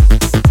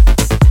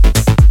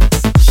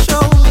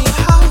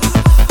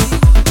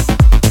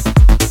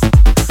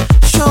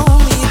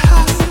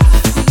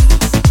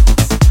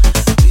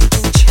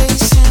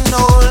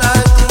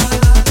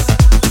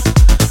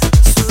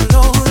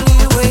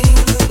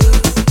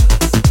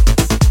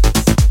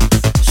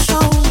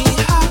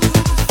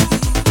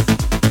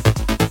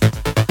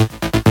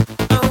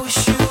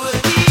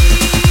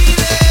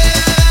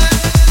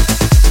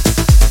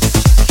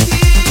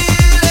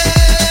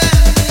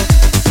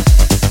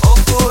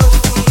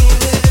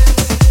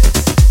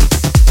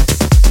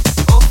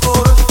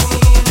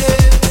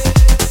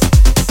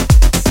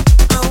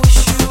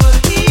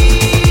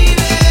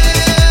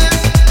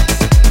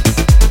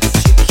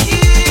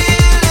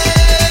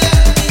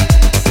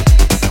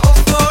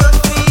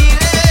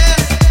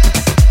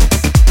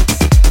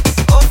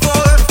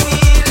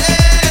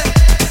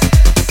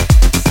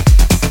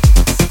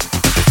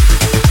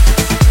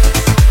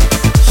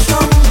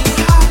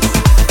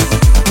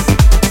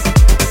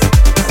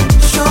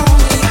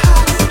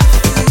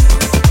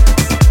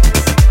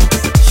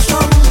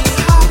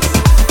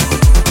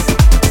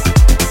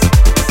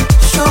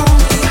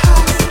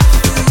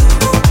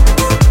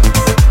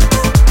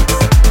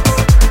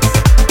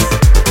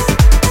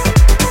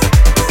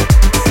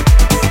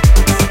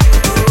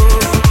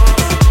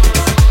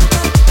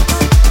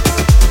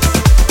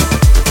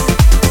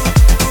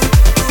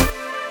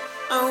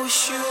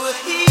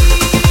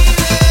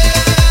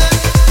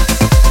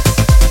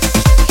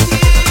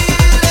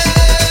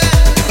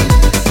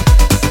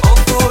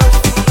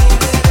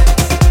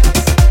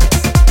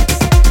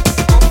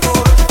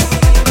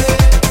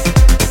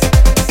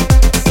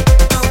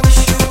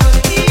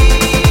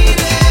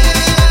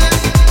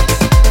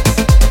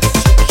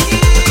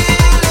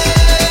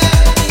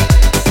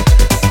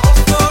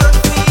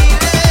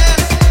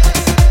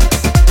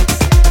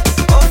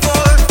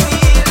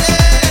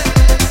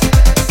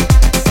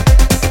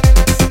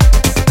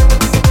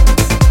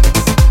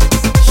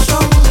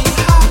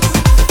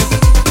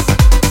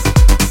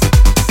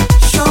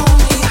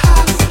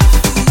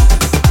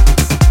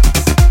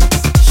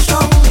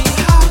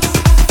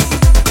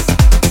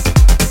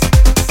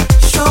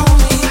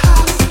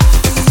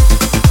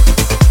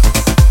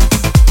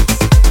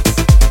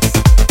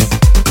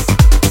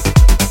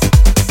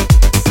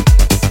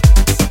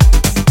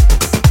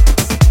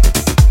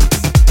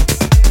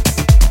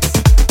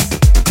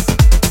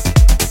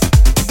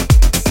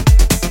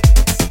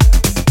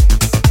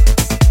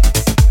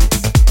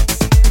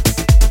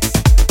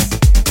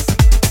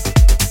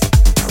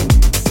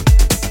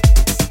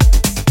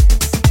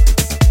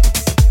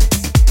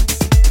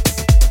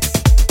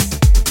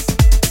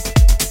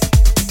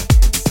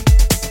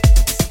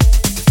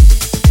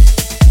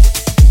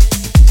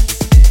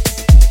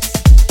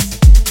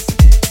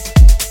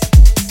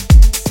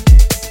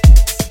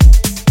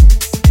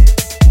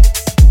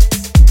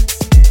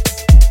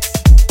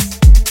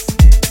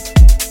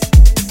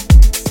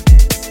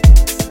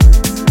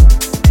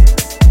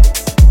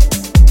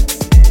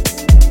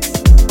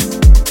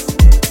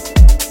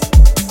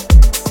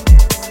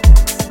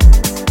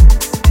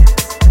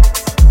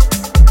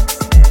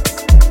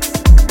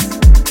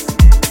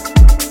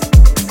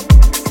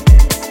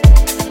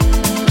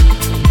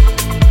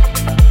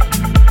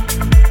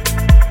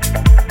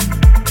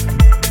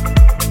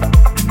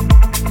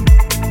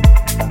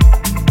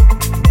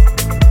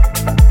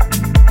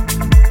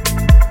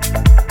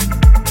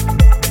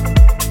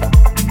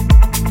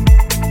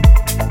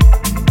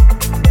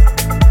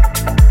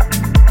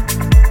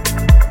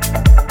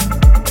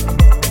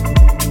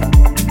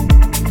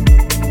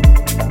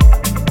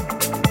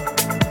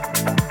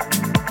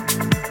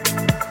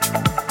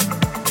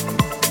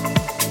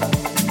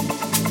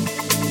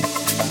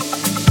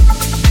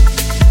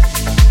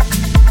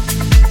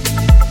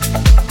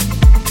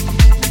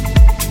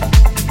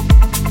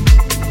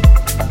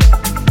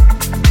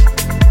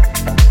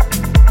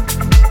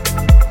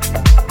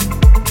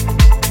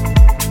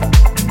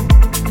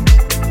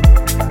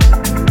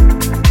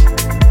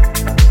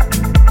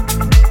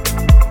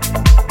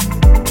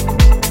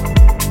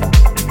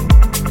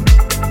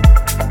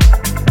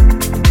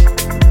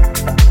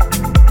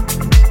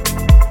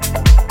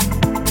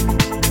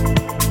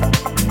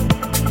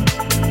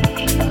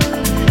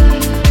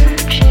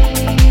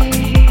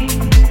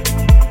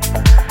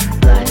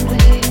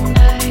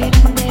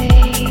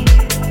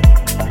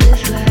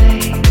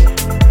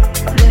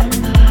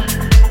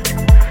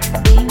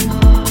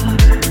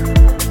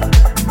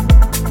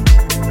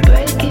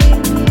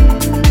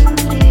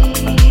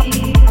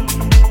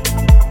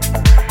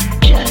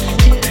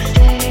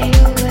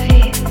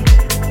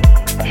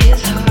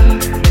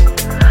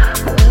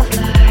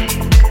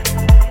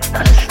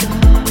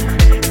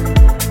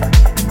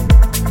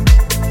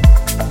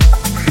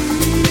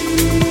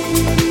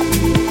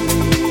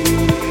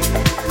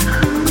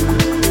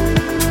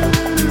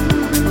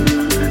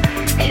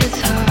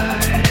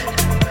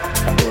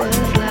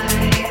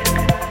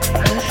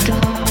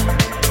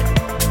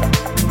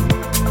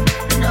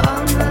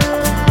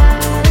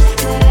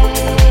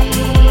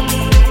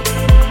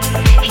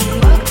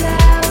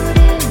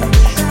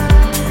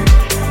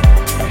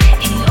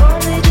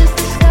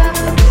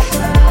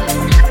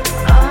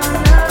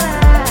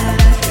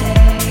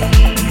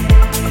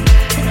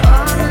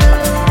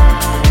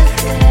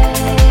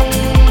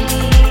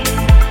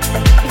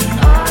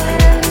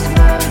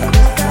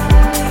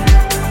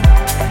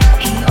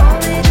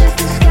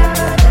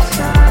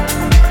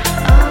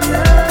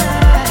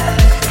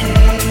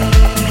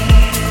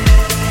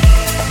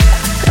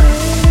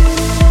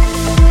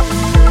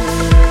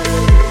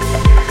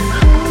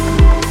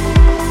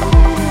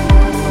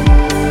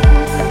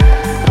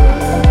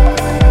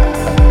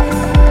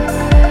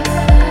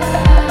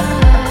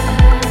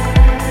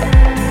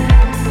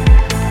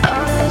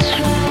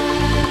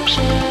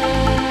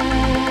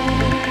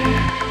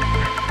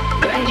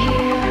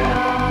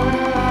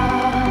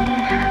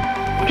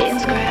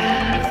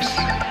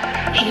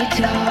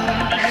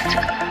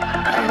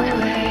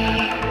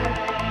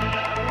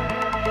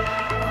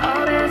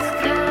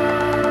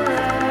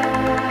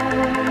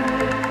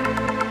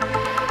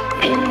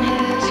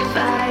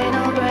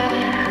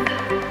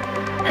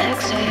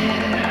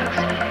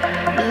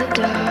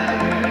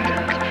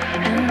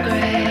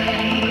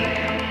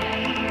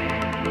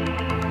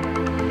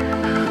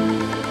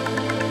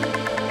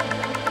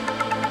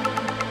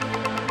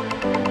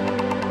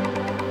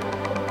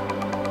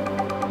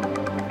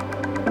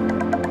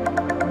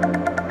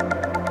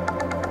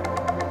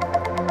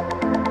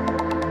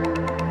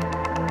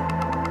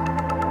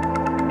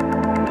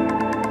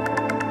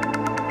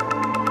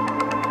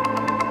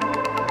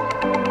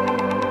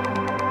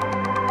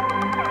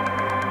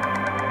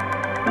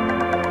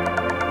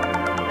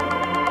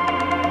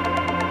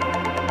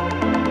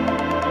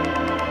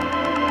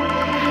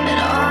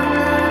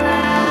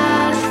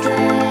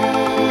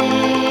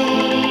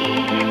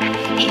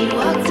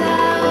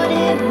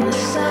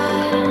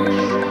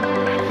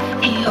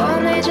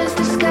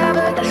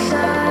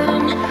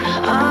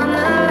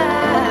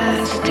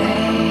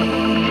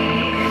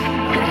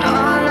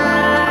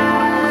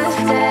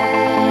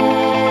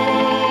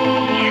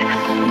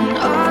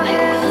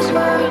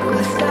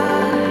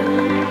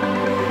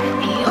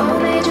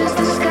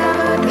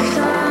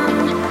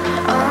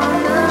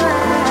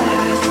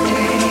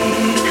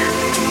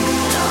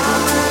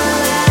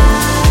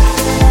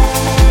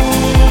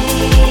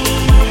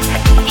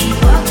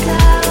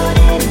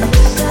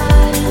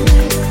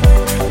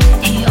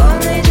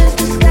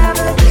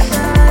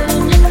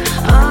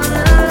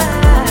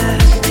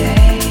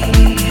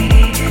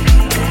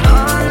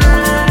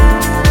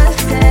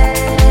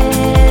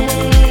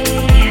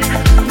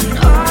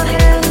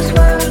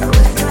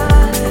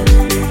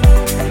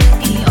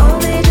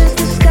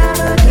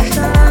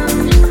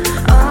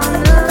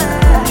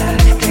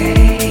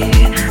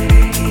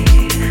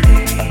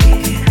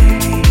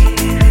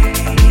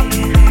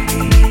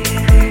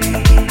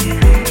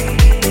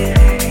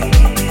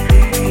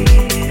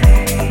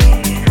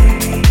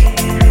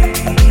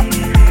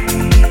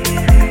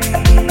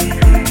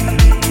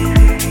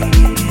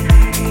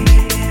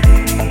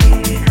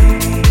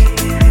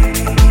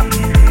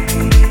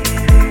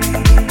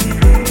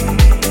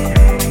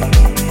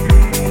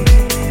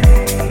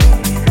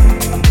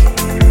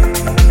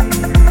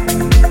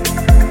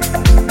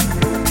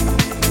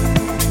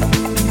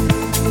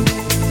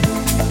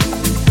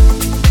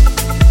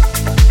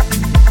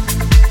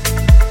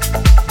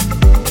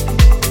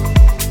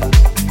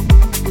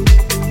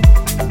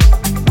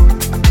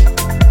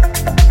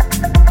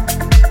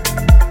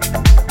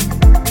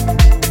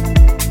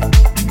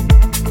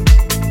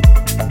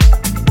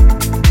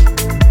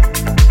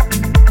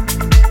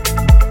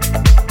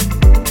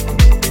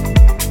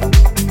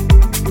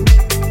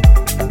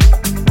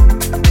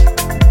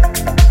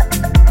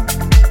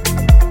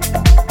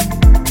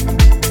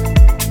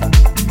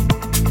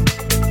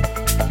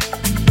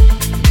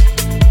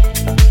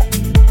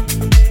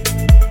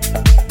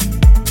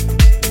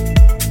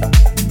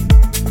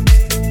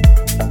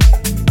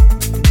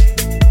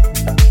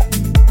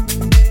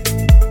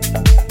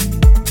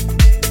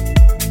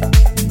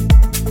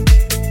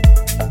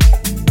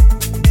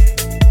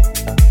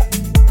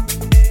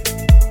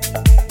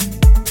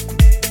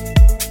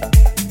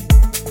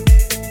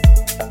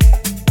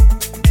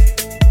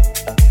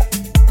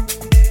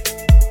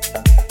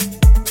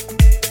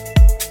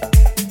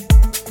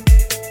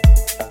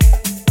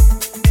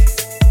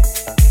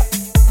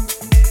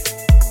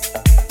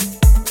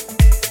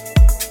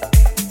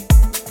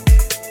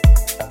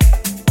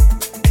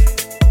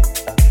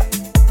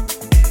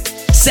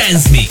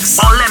Sense Mix.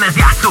 A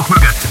lemezjátszók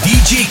mögött.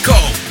 DJ Ko.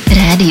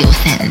 Radio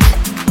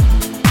Sense.